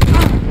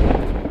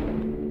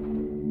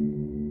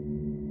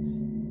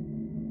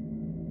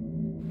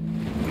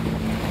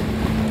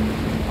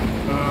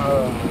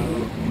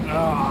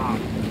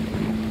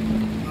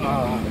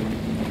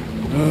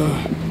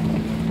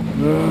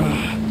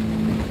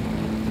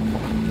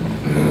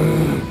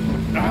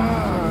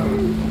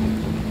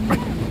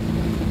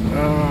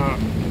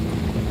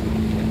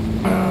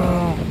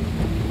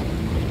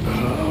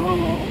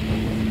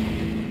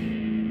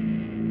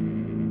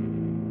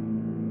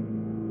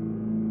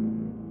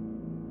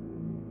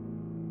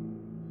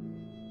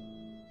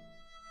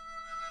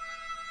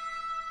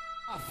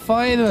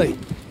 Finally.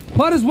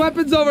 Put his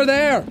weapons over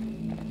there.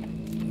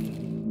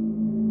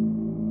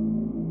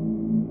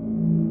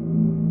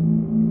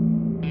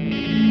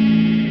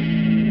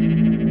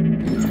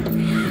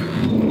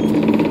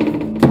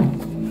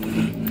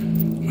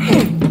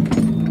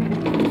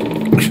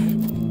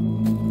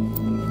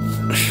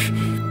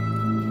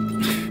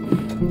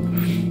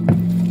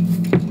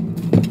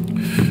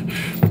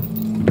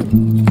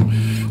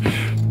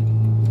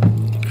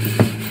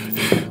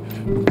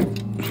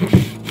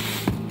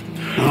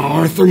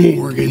 Arthur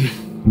Morgan.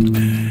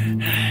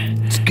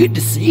 It's good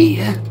to see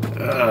you.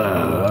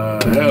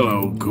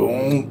 Hello,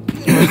 Colm.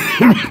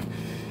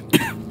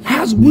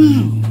 How's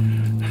wound?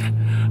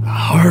 I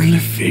hardly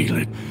feel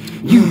it.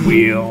 You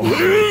will.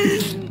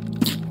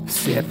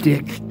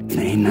 Septic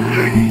ain't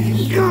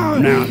nice.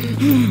 Now,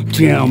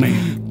 tell me,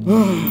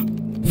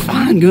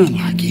 fine gun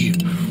like you,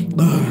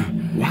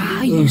 why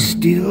are you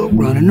still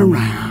running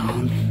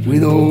around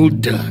with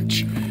old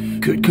Dutch?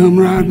 Could come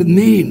right with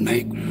me and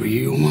make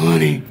real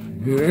money.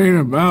 It ain't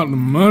about the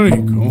money,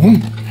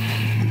 Colm.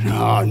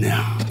 No.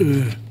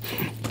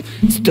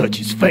 It's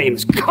Dutch's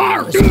famous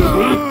cars.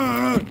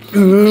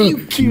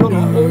 You killed a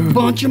whole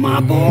bunch of my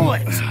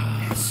boys.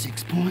 That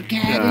 6-point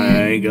cabin.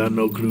 I ain't got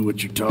no clue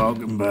what you're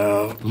talking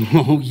about.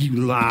 Oh,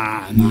 you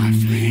lie, my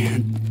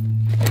friend.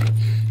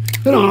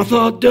 And I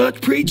thought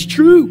Dutch preached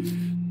truth.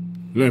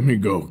 Let me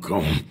go,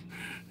 Colm,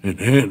 and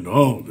end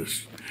all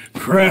this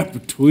crap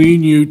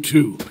between you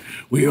two.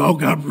 We all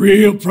got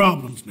real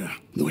problems now.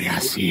 The way I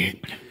see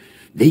it,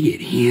 they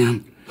get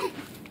him.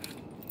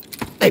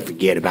 They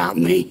forget about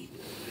me.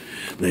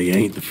 They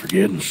ain't the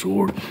forgetting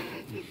sort.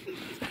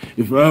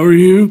 If I were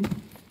you,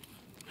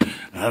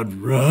 I'd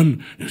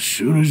run as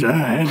soon as I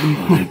had the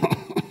money.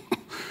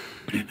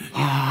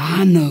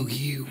 I know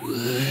you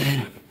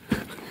would.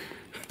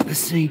 But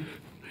see,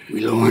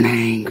 we lure an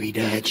angry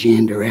Dutch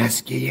in to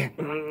rescue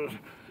you.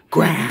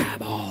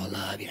 Grab all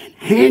of you and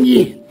hand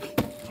you in.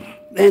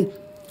 Then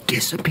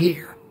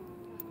disappear.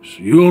 So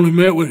you only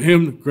met with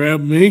him to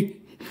grab me?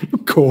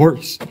 Of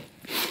course.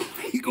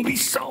 He's gonna be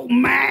so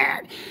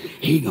mad.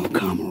 He gonna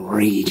come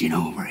raging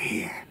over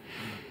here.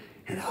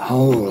 And a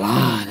whole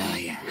lot of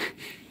you.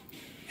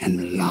 And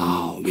the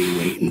law will be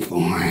waiting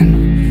for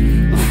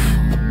him.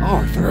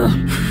 Arthur.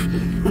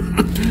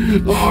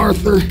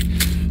 Arthur,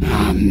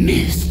 I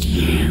missed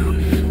you.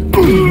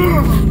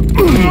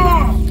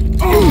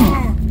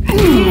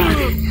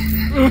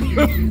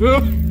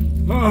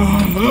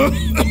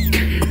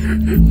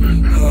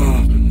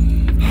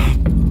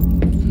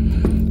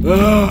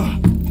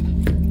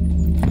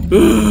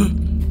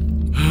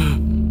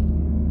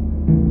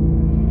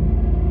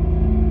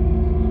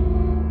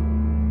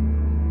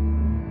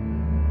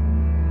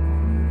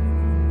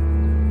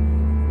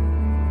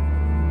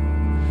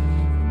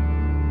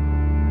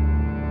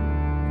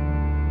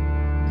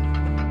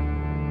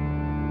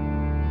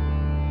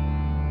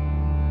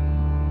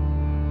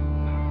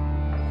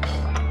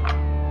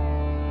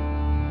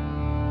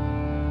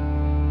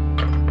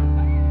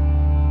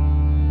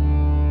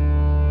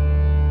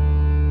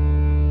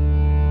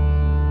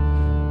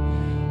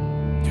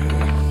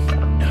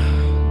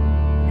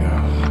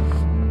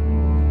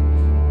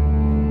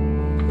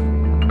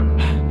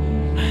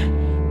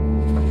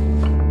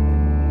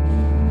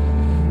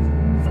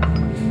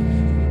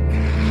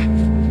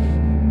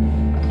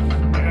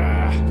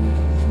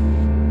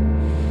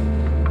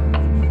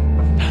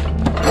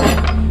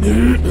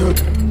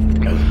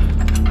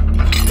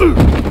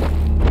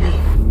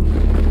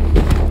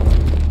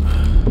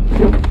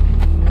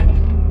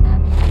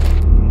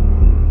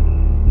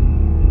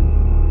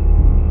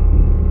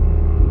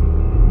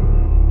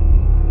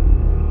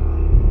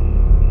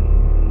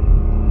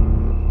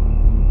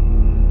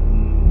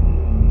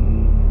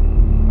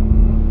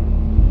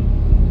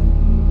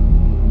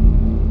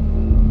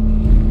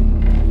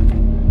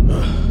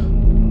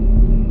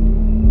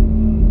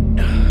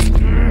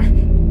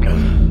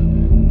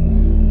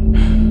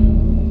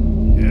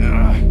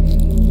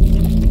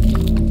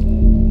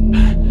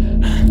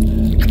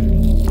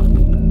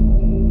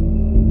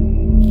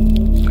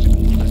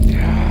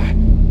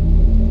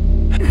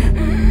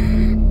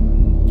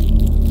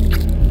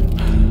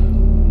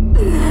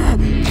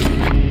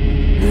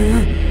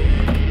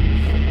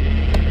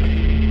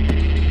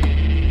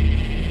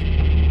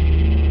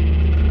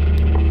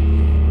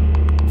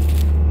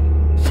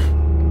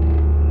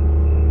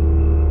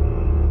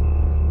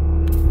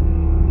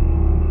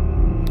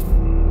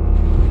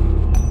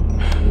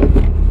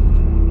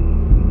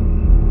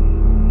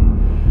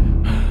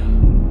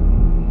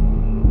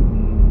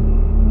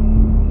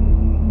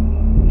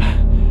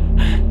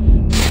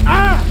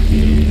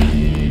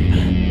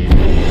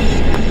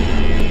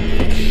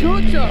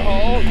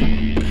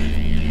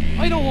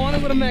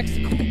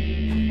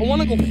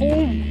 want to go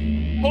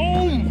home.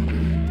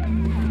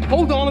 Home!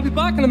 Hold on, I'll be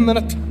back in a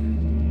minute.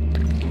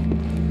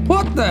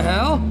 What the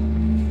hell?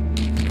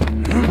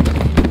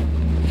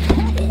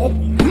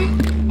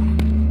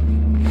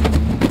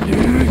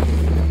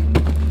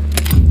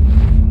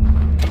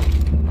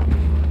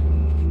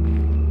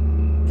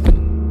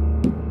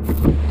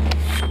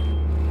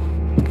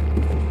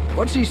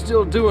 What's he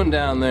still doing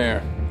down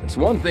there? It's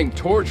one thing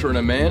torturing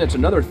a man, it's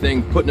another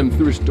thing putting him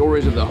through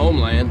stories of the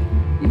homeland.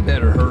 You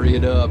better hurry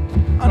it up.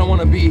 I don't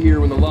want to be here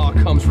when the law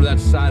comes for that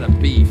side of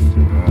beef.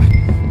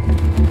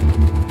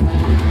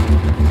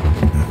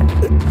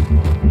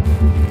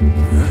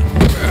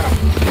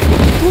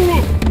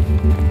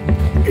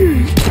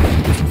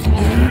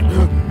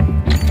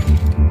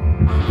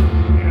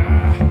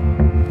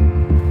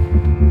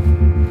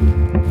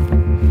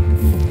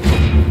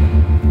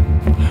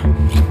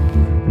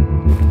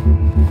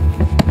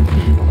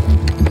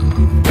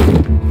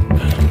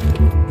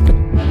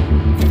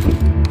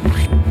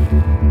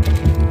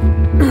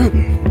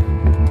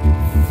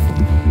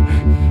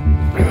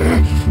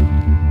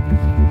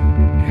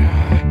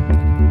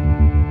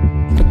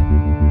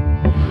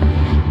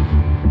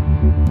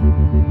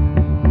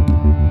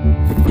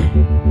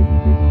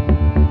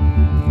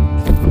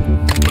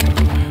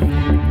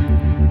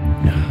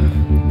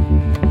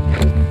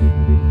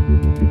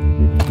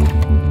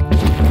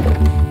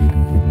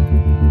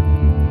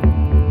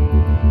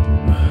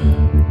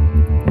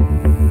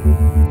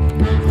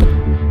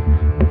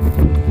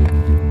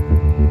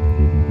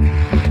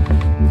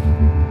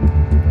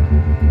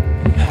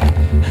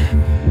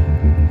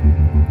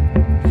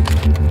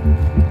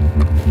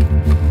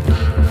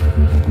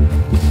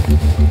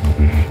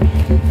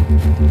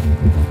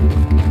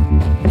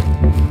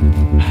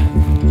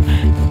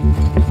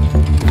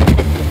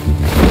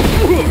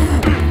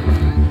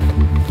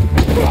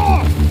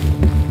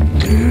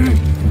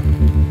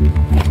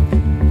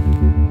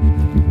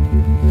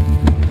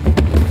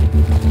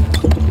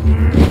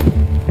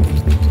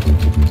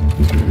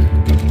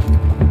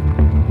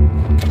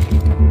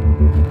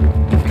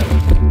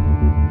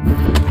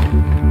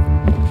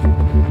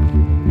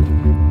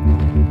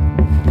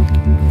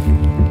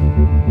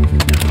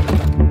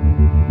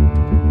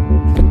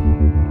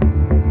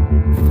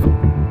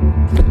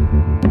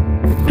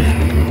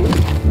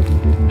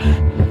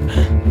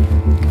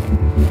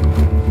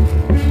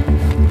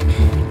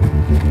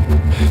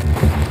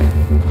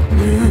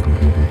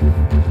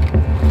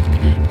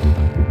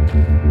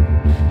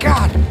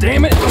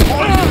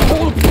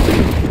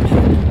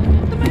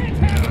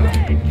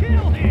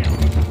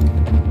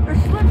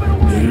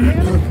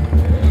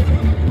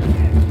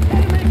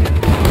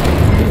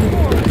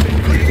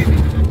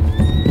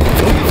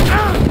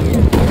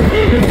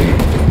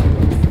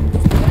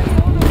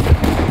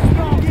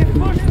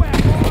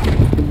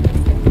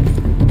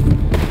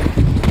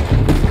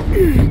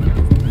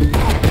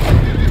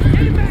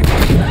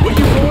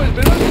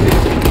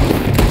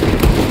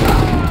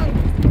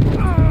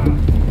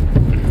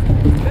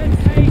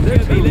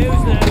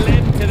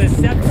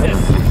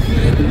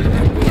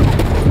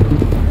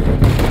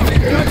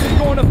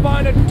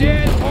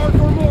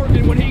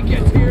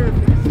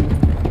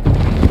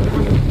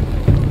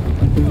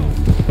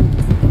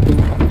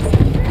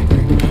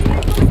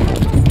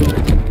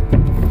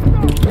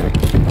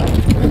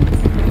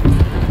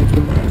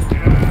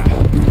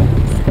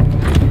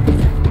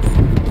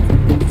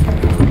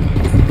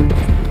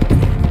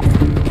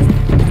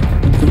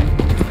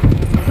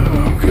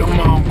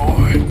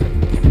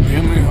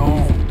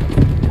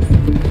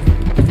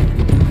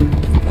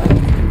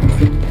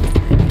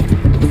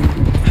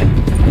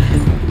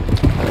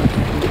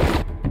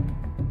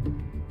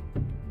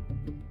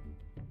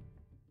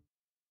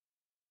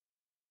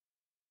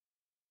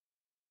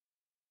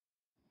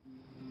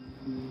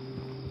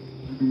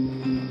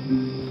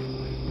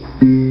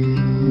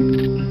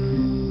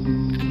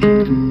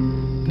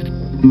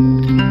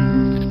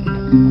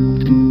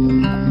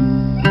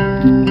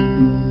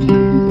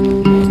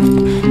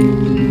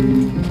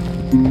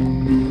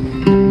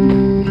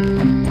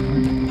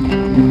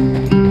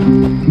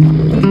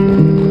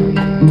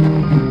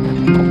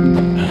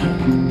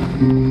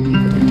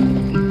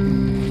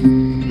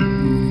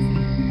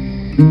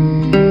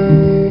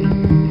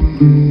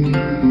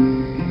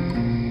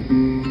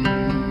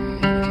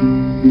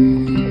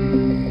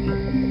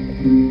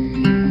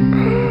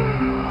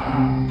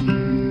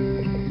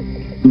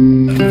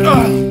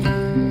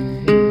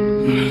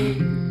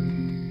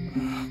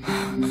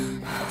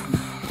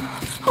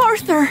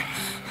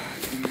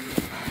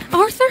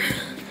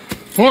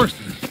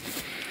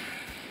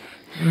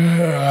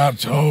 I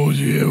told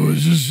you it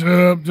was a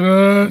setup,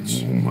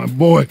 Dutch. Oh, my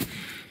boy.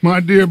 My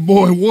dear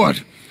boy,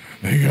 what?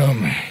 They got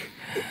me.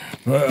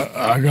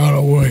 I got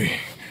away.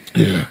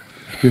 Yeah,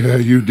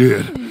 you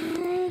did.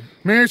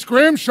 Miss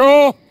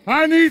Grimshaw,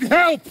 I need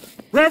help!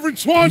 Reverend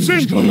Swanson!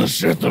 He's gonna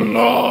set the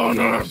law on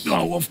us.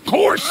 Oh, of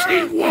course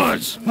he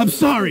was! I'm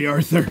sorry,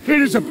 Arthur.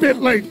 It is a bit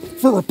late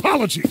for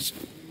apologies.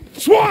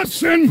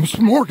 Swanson! Mr.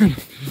 Morgan!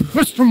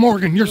 Mr.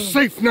 Morgan, you're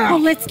safe now. Oh,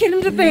 let's get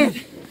him to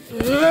bed.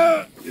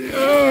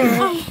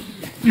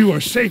 You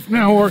are safe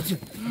now, Arthur.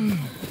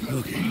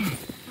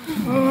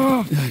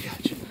 I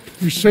got you.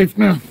 You're safe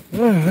now.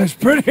 That's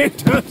pretty,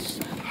 Dutch.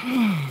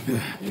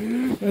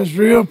 That's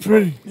real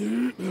pretty.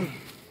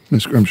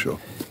 Miss Grimshaw,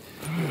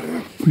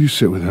 will you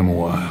sit with him a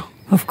while?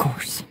 Of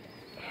course.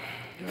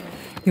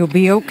 You'll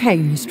be okay,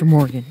 Mr.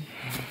 Morgan.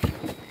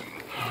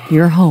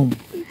 You're home.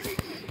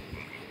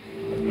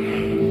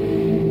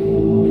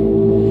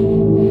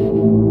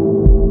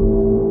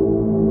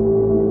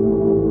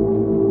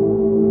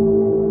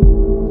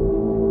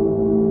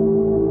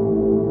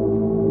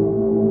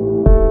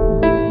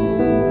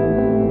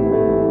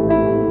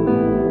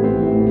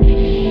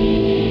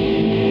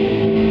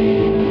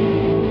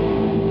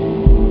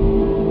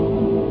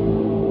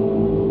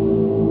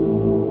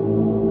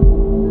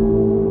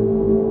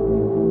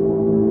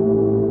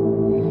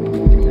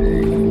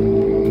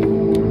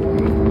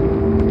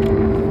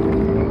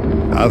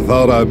 I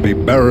thought I'd be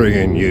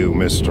burying you,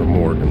 Mr.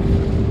 Morgan.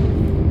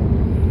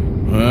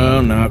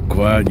 Well, not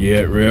quite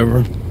yet,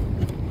 Reverend.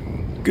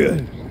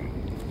 Good.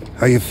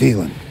 How you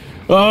feeling?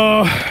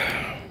 About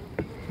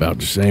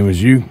the same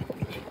as you.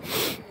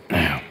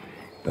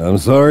 I'm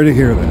sorry to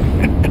hear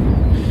that.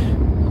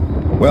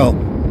 Well,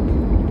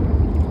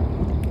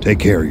 take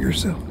care of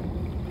yourself.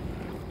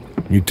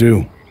 You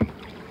too.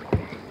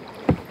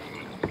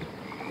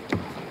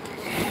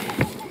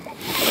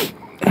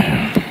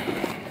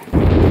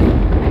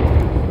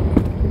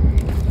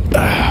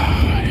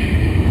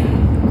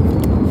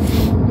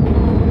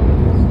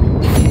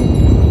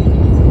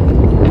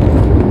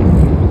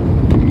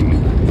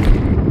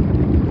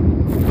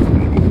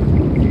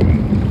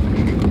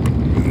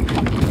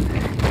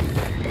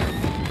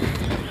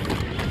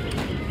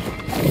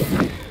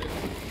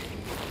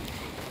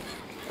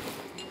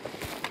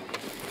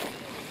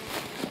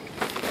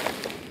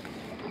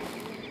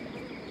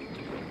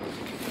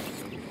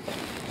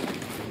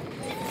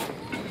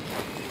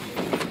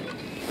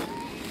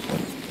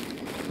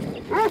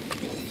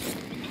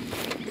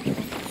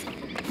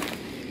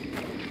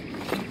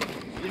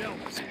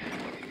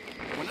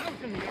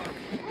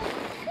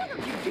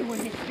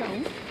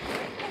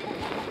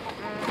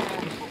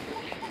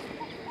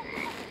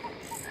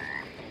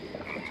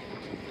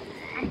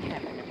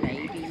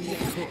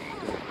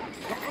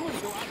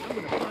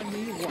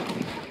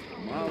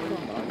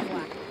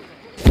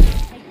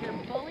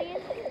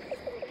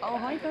 Oh,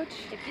 hi, Dutch.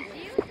 If you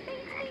see you,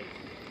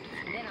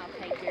 then I'll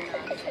take your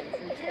nonsense.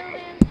 Until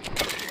then,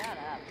 shut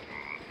up.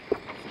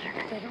 You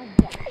better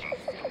watch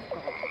yourself,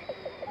 girl.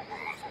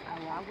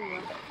 Oh, I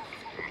will.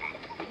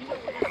 You know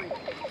what every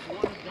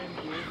one of them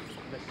is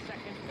the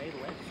second they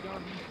left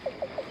Johnny?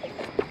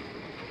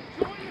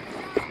 Join the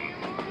goddamn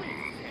army!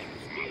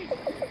 Jesus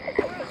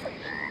Christ!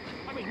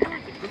 I mean, here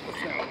is a group of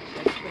fellas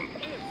that spent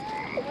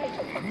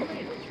every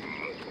minute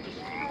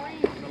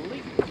destroying the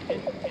leak,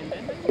 and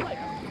then they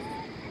left.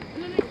 And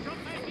then they jump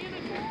back in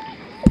again.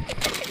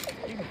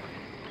 You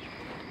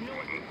know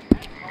what?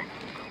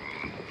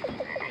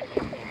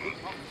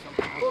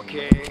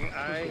 Okay,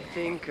 I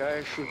think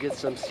I should get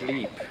some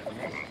sleep.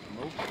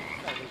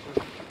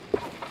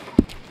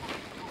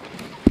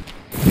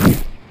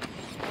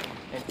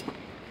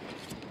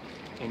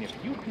 And if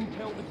you can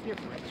tell the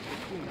difference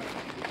between us,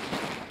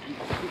 you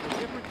can see the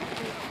difference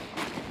between us.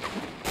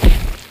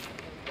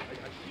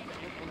 A sheep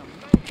and a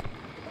man.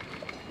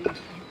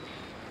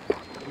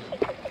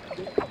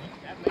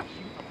 That makes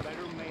you a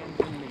better man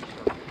than me,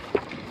 sir.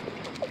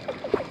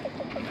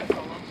 And that's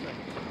all I'm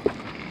saying.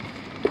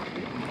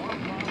 Mark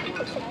my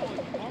words, all of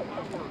you, mark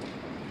my words.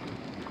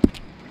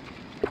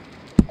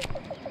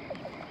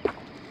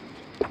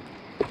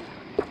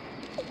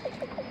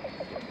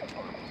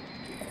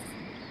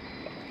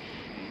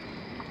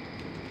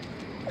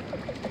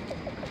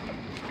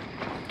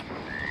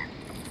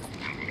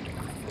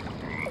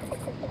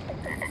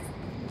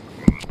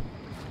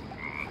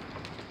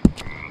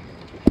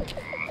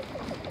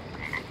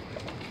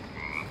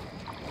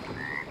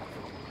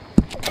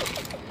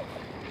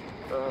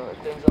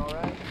 Things all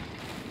right?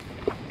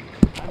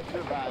 I'm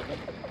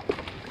surviving.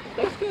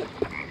 That's good.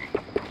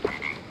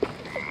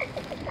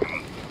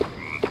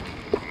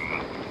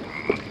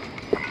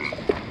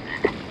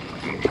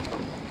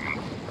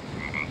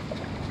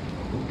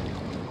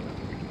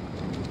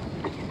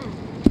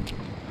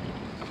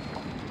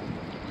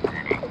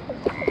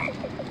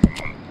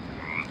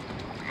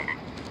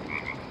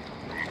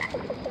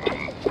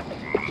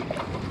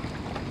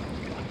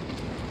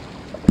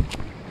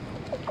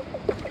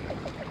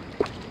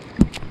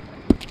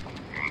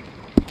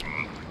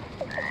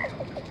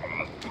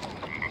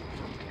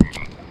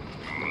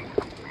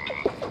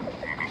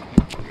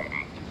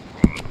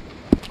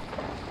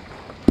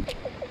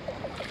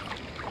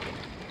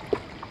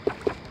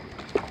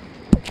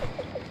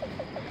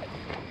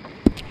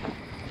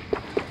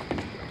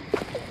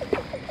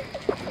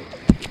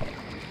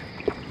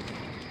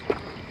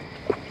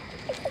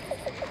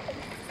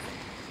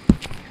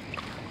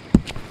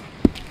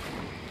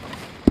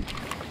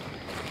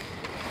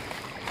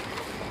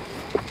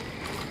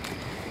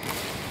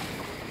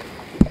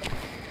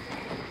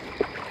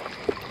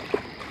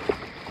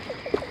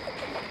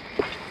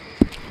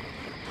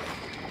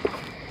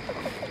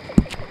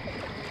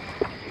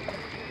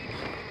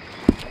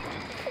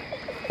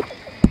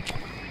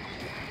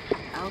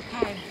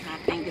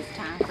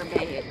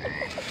 bed.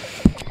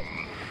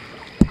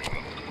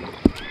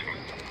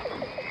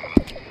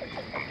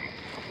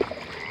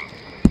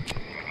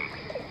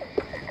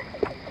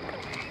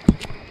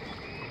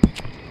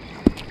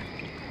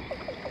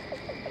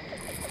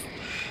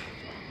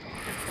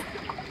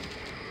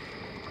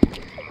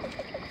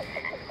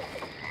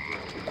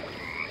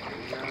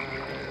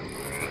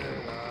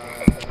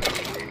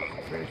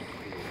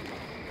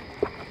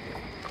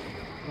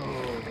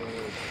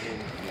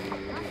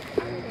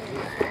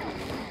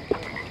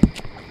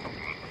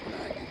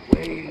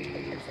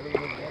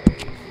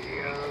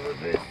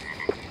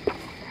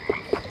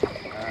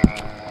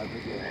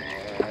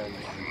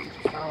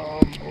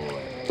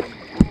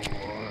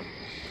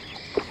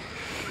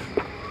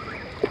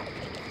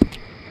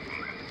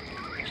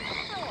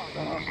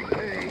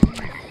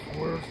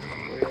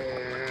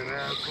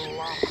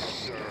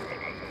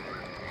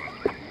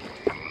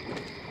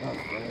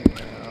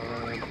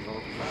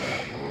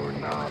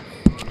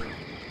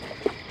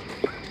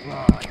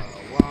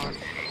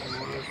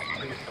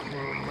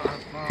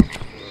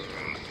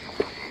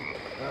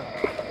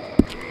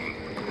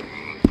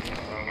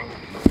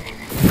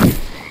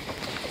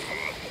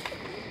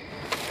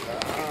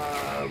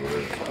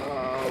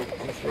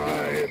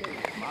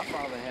 My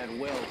father had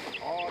wells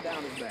all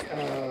down his back.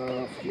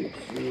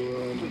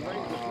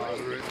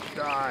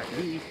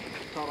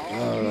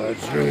 Oh,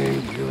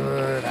 drink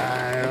good,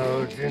 I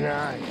know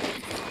tonight.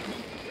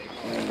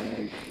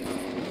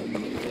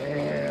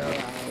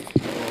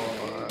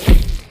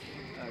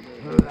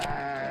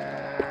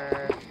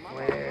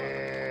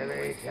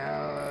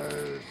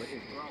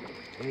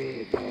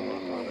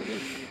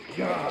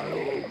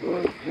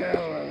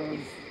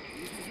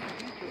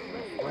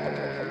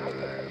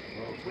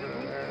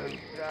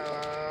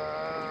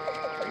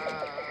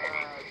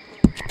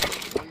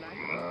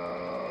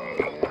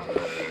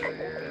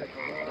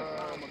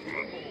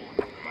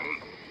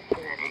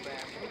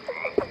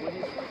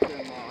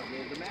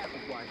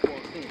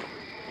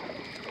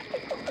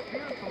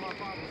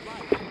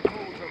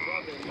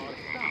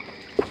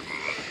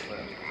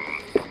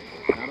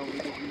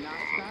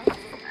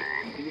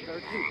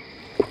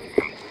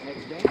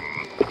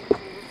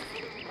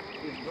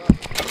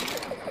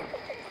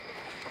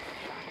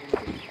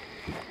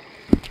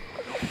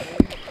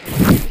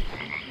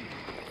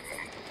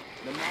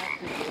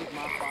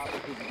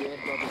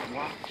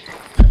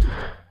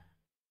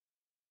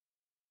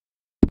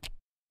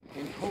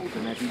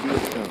 And as he did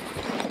so,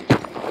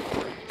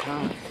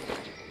 time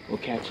will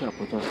catch up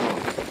with us all.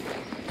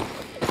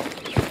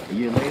 A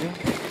year later,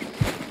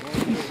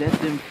 he set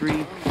them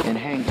free and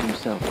hanged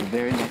himself the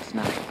very next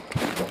night.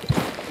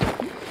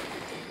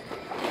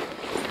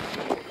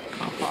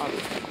 My father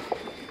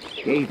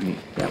gave me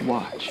that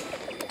watch.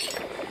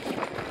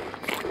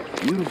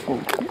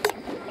 Beautiful,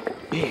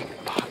 big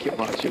pocket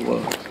watch it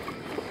was.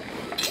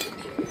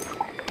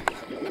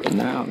 And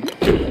now,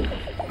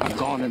 I've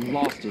gone and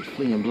lost it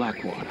fleeing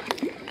Blackwater.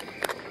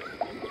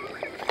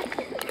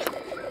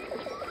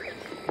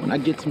 When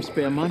I get some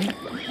spare money,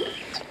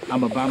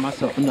 I'ma buy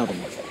myself another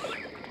one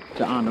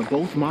to honor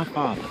both my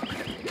father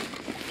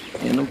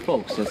and them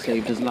folks that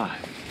saved his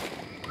life.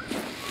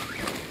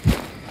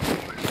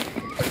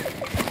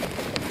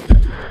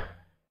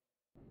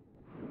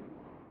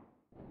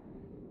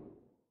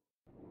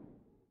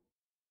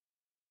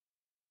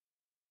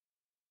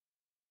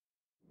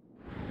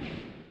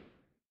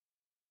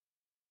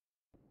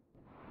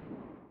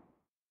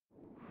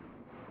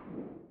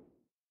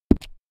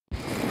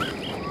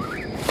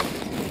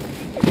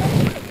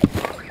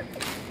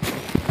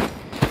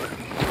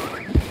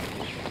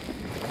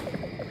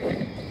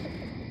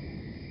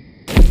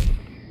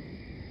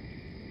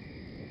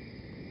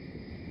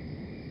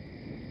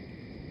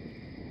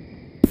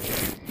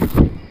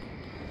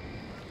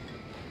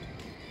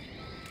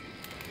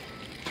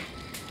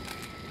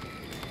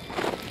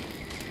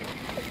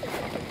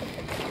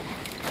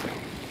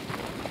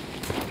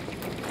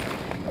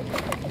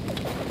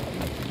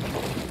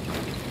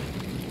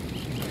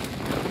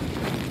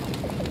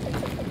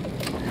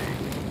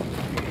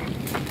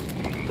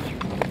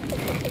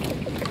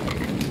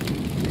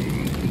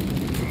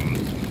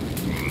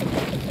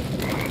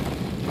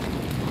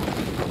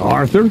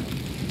 Arthur?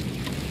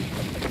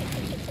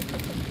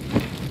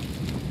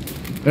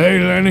 Hey,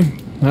 Lenny.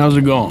 How's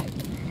it going?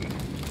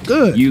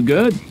 Good. You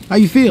good? How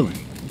you feeling?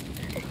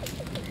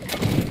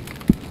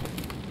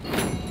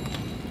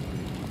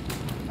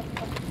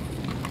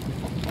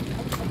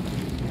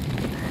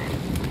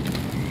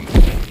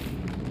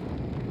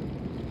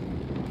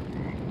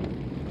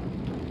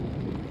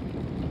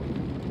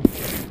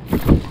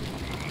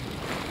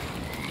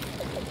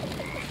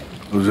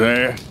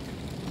 Hosea?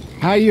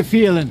 How you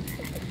feeling?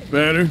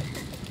 Better.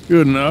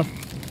 Good enough.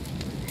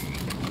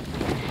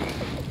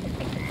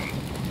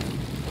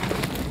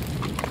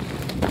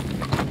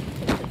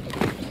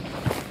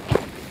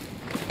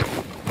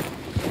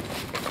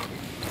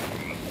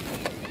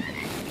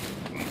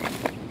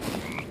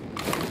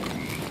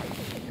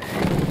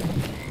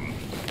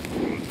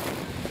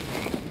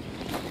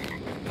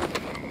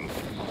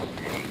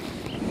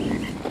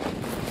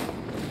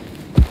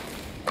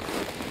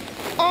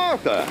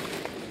 Arthur.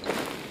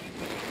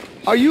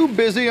 Are you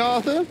busy,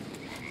 Arthur?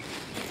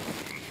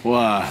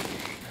 Why?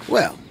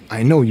 Well,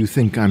 I know you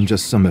think I'm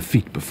just some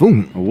effete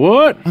buffoon.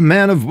 What? A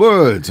man of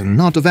words and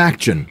not of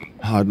action.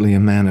 Hardly a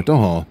man at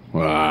all.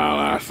 Well,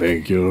 I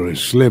think you're as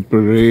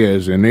slippery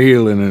as an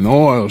eel in an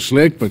oil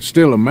slick, but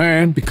still a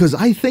man. Because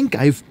I think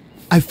I've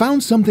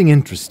found something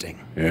interesting.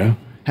 Yeah?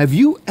 Have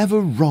you ever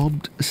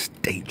robbed a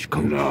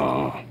stagecoach?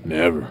 No,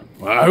 never.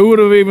 Well, who would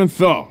have even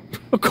thought?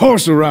 Of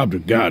course I robbed a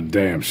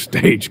goddamn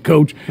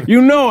stagecoach.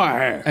 You know I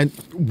have. And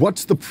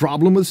what's the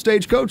problem with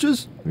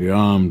stagecoaches? The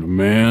armed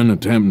man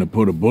attempting to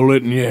put a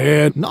bullet in your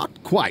head?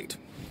 Not quite.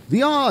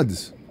 The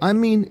odds. I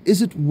mean,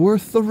 is it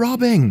worth the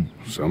robbing?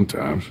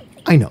 Sometimes.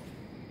 I know.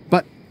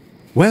 But,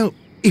 well,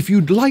 if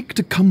you'd like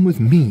to come with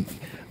me,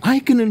 I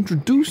can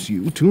introduce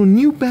you to a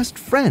new best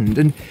friend,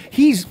 and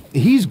he's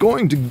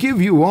going to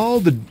give you all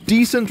the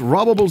decent,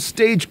 robbable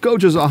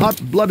stagecoaches a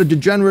hot-blooded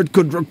degenerate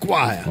could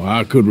require. Well,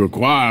 I could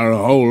require a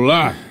whole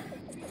lot.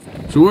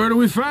 So where do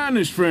we find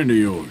this friend of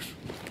yours?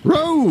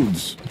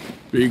 Roads!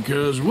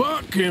 Because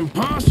what can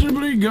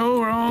possibly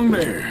go wrong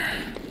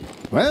there?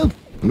 Well,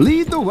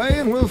 lead the way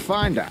and we'll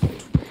find out.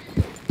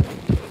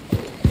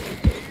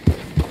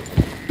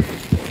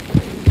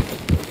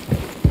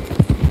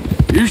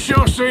 You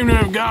sure seem to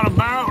have got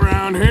about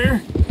round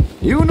here.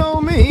 You know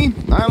me.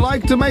 I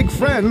like to make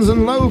friends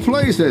in low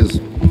places.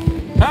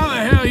 How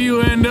the hell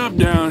you end up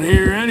down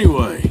here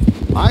anyway?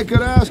 I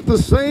could ask the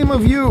same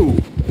of you.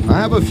 I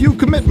have a few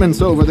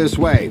commitments over this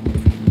way.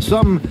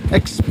 Some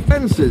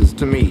expenses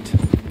to meet.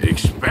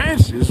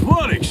 Expenses?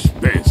 What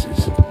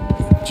expenses?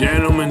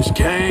 Gentlemen's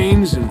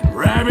canes and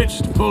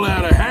rabbits to pull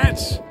out of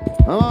hats?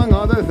 Among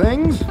other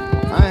things,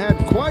 I had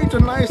quite a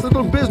nice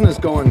little business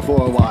going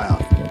for a while.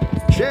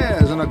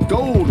 Shares in a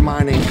gold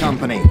mining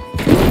company.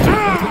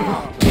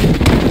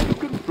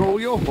 Control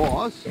your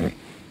horse.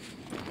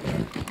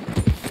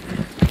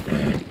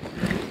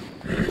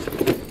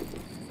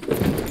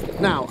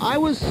 Now, I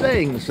was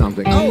saying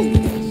something.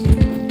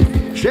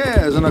 Oh!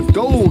 Shares in a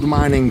gold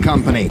mining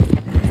company.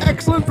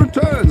 Excellent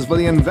returns for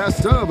the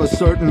investor of a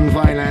certain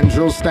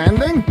financial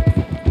standing.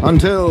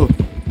 Until,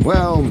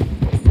 well,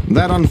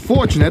 that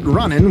unfortunate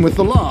run-in with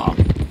the law.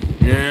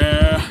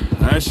 Yeah,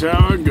 that's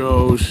how it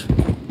goes.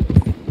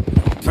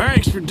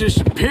 Thanks for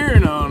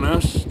disappearing on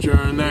us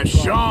during that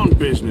Sean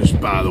business,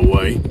 by the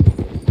way.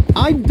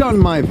 I've done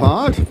my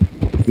part.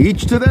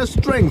 Each to their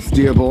strengths,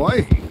 dear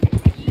boy.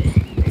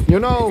 You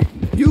know,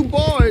 you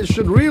boys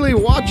should really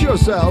watch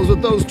yourselves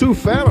with those two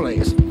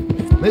families.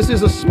 This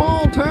is a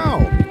small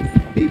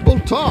town. People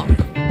talk.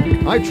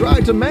 I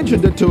tried to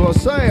mention it to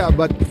Hosea,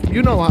 but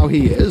you know how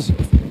he is.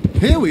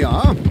 Here we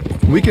are.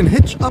 We can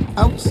hitch up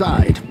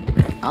outside.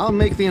 I'll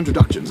make the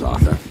introductions,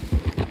 Arthur.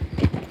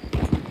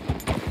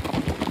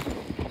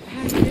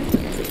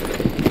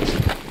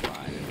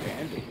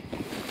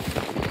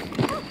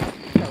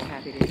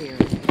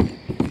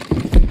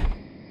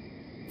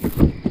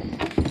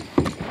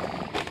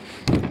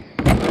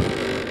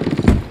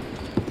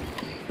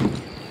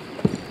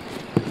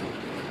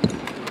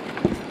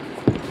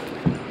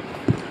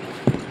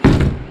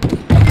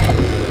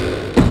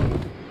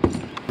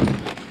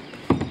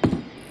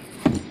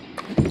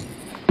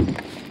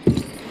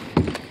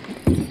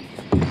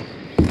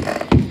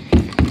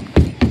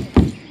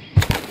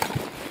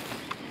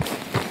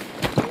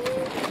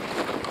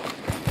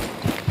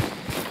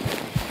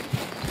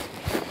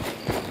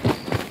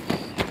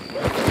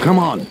 Come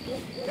on,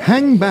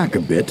 hang back a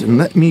bit and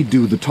let me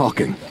do the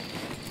talking.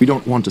 We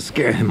don't want to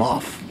scare him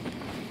off.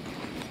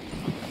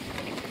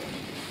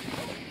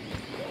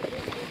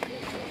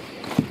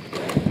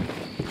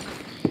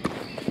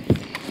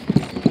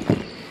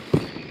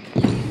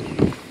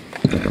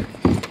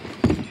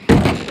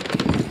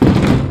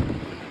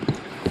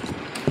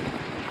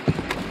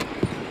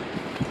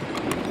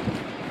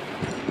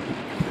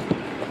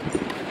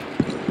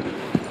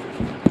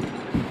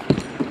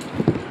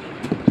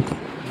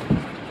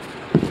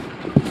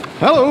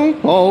 Hello,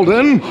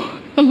 Alden.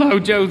 Hello,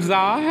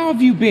 Josiah. How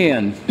have you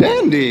been?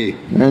 Dandy.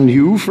 And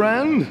you,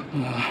 friend?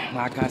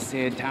 Like I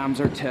said,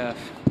 times are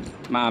tough.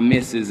 My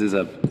missus is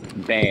a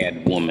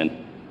bad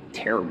woman.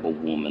 Terrible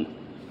woman.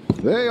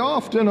 They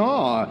often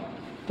are.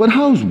 But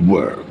how's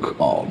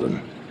work,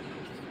 Alden?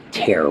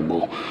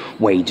 Terrible.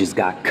 Wages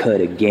got cut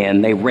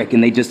again. They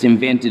reckon they just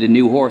invented a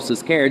new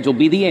horseless carriage will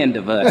be the end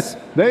of us.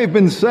 They've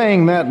been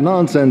saying that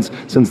nonsense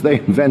since they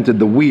invented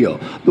the wheel.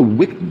 The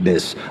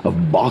wickedness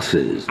of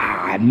bosses.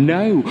 I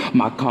know.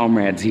 My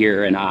comrades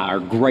here and I are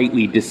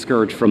greatly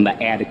discouraged from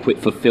the adequate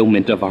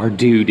fulfillment of our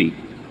duty.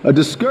 A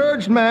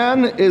discouraged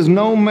man is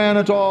no man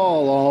at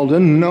all,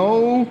 Alden.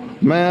 No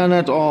man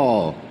at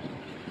all.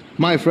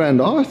 My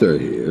friend Arthur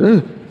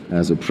here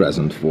has a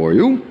present for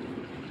you.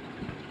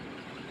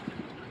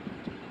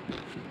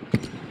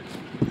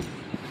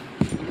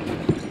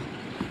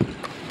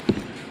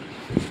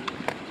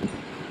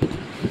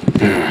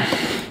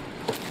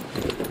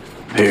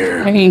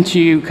 Here. Ain't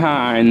you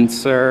kind,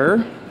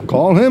 sir?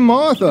 Call him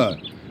Arthur.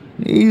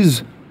 He's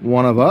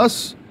one of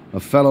us, a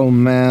fellow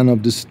man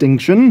of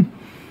distinction.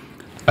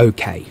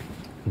 Okay,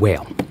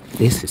 well,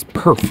 This is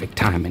perfect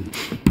timing.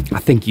 I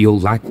think you'll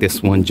like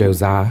this one,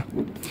 Josiah.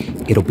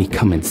 It'll be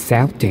coming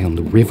south down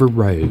the river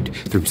road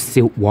through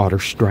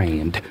Siltwater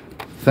Strand.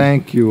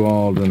 Thank you,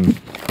 Alden.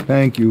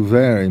 Thank you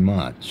very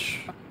much.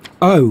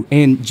 Oh,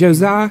 and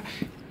Josiah,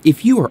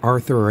 if you or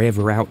Arthur are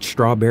ever out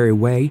Strawberry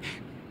Way,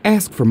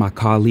 ask for my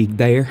colleague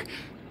there.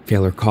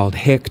 Feller called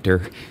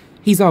Hector.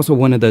 He's also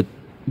one of the...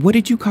 What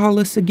did you call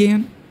us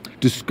again?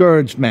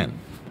 Discouraged men,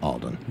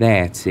 Alden.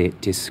 That's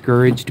it.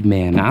 Discouraged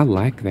men. I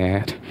like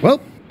that.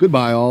 Well,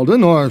 goodbye,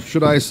 Alden, or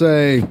should I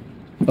say,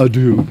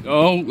 adieu?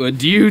 Oh,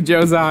 adieu,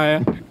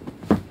 Josiah.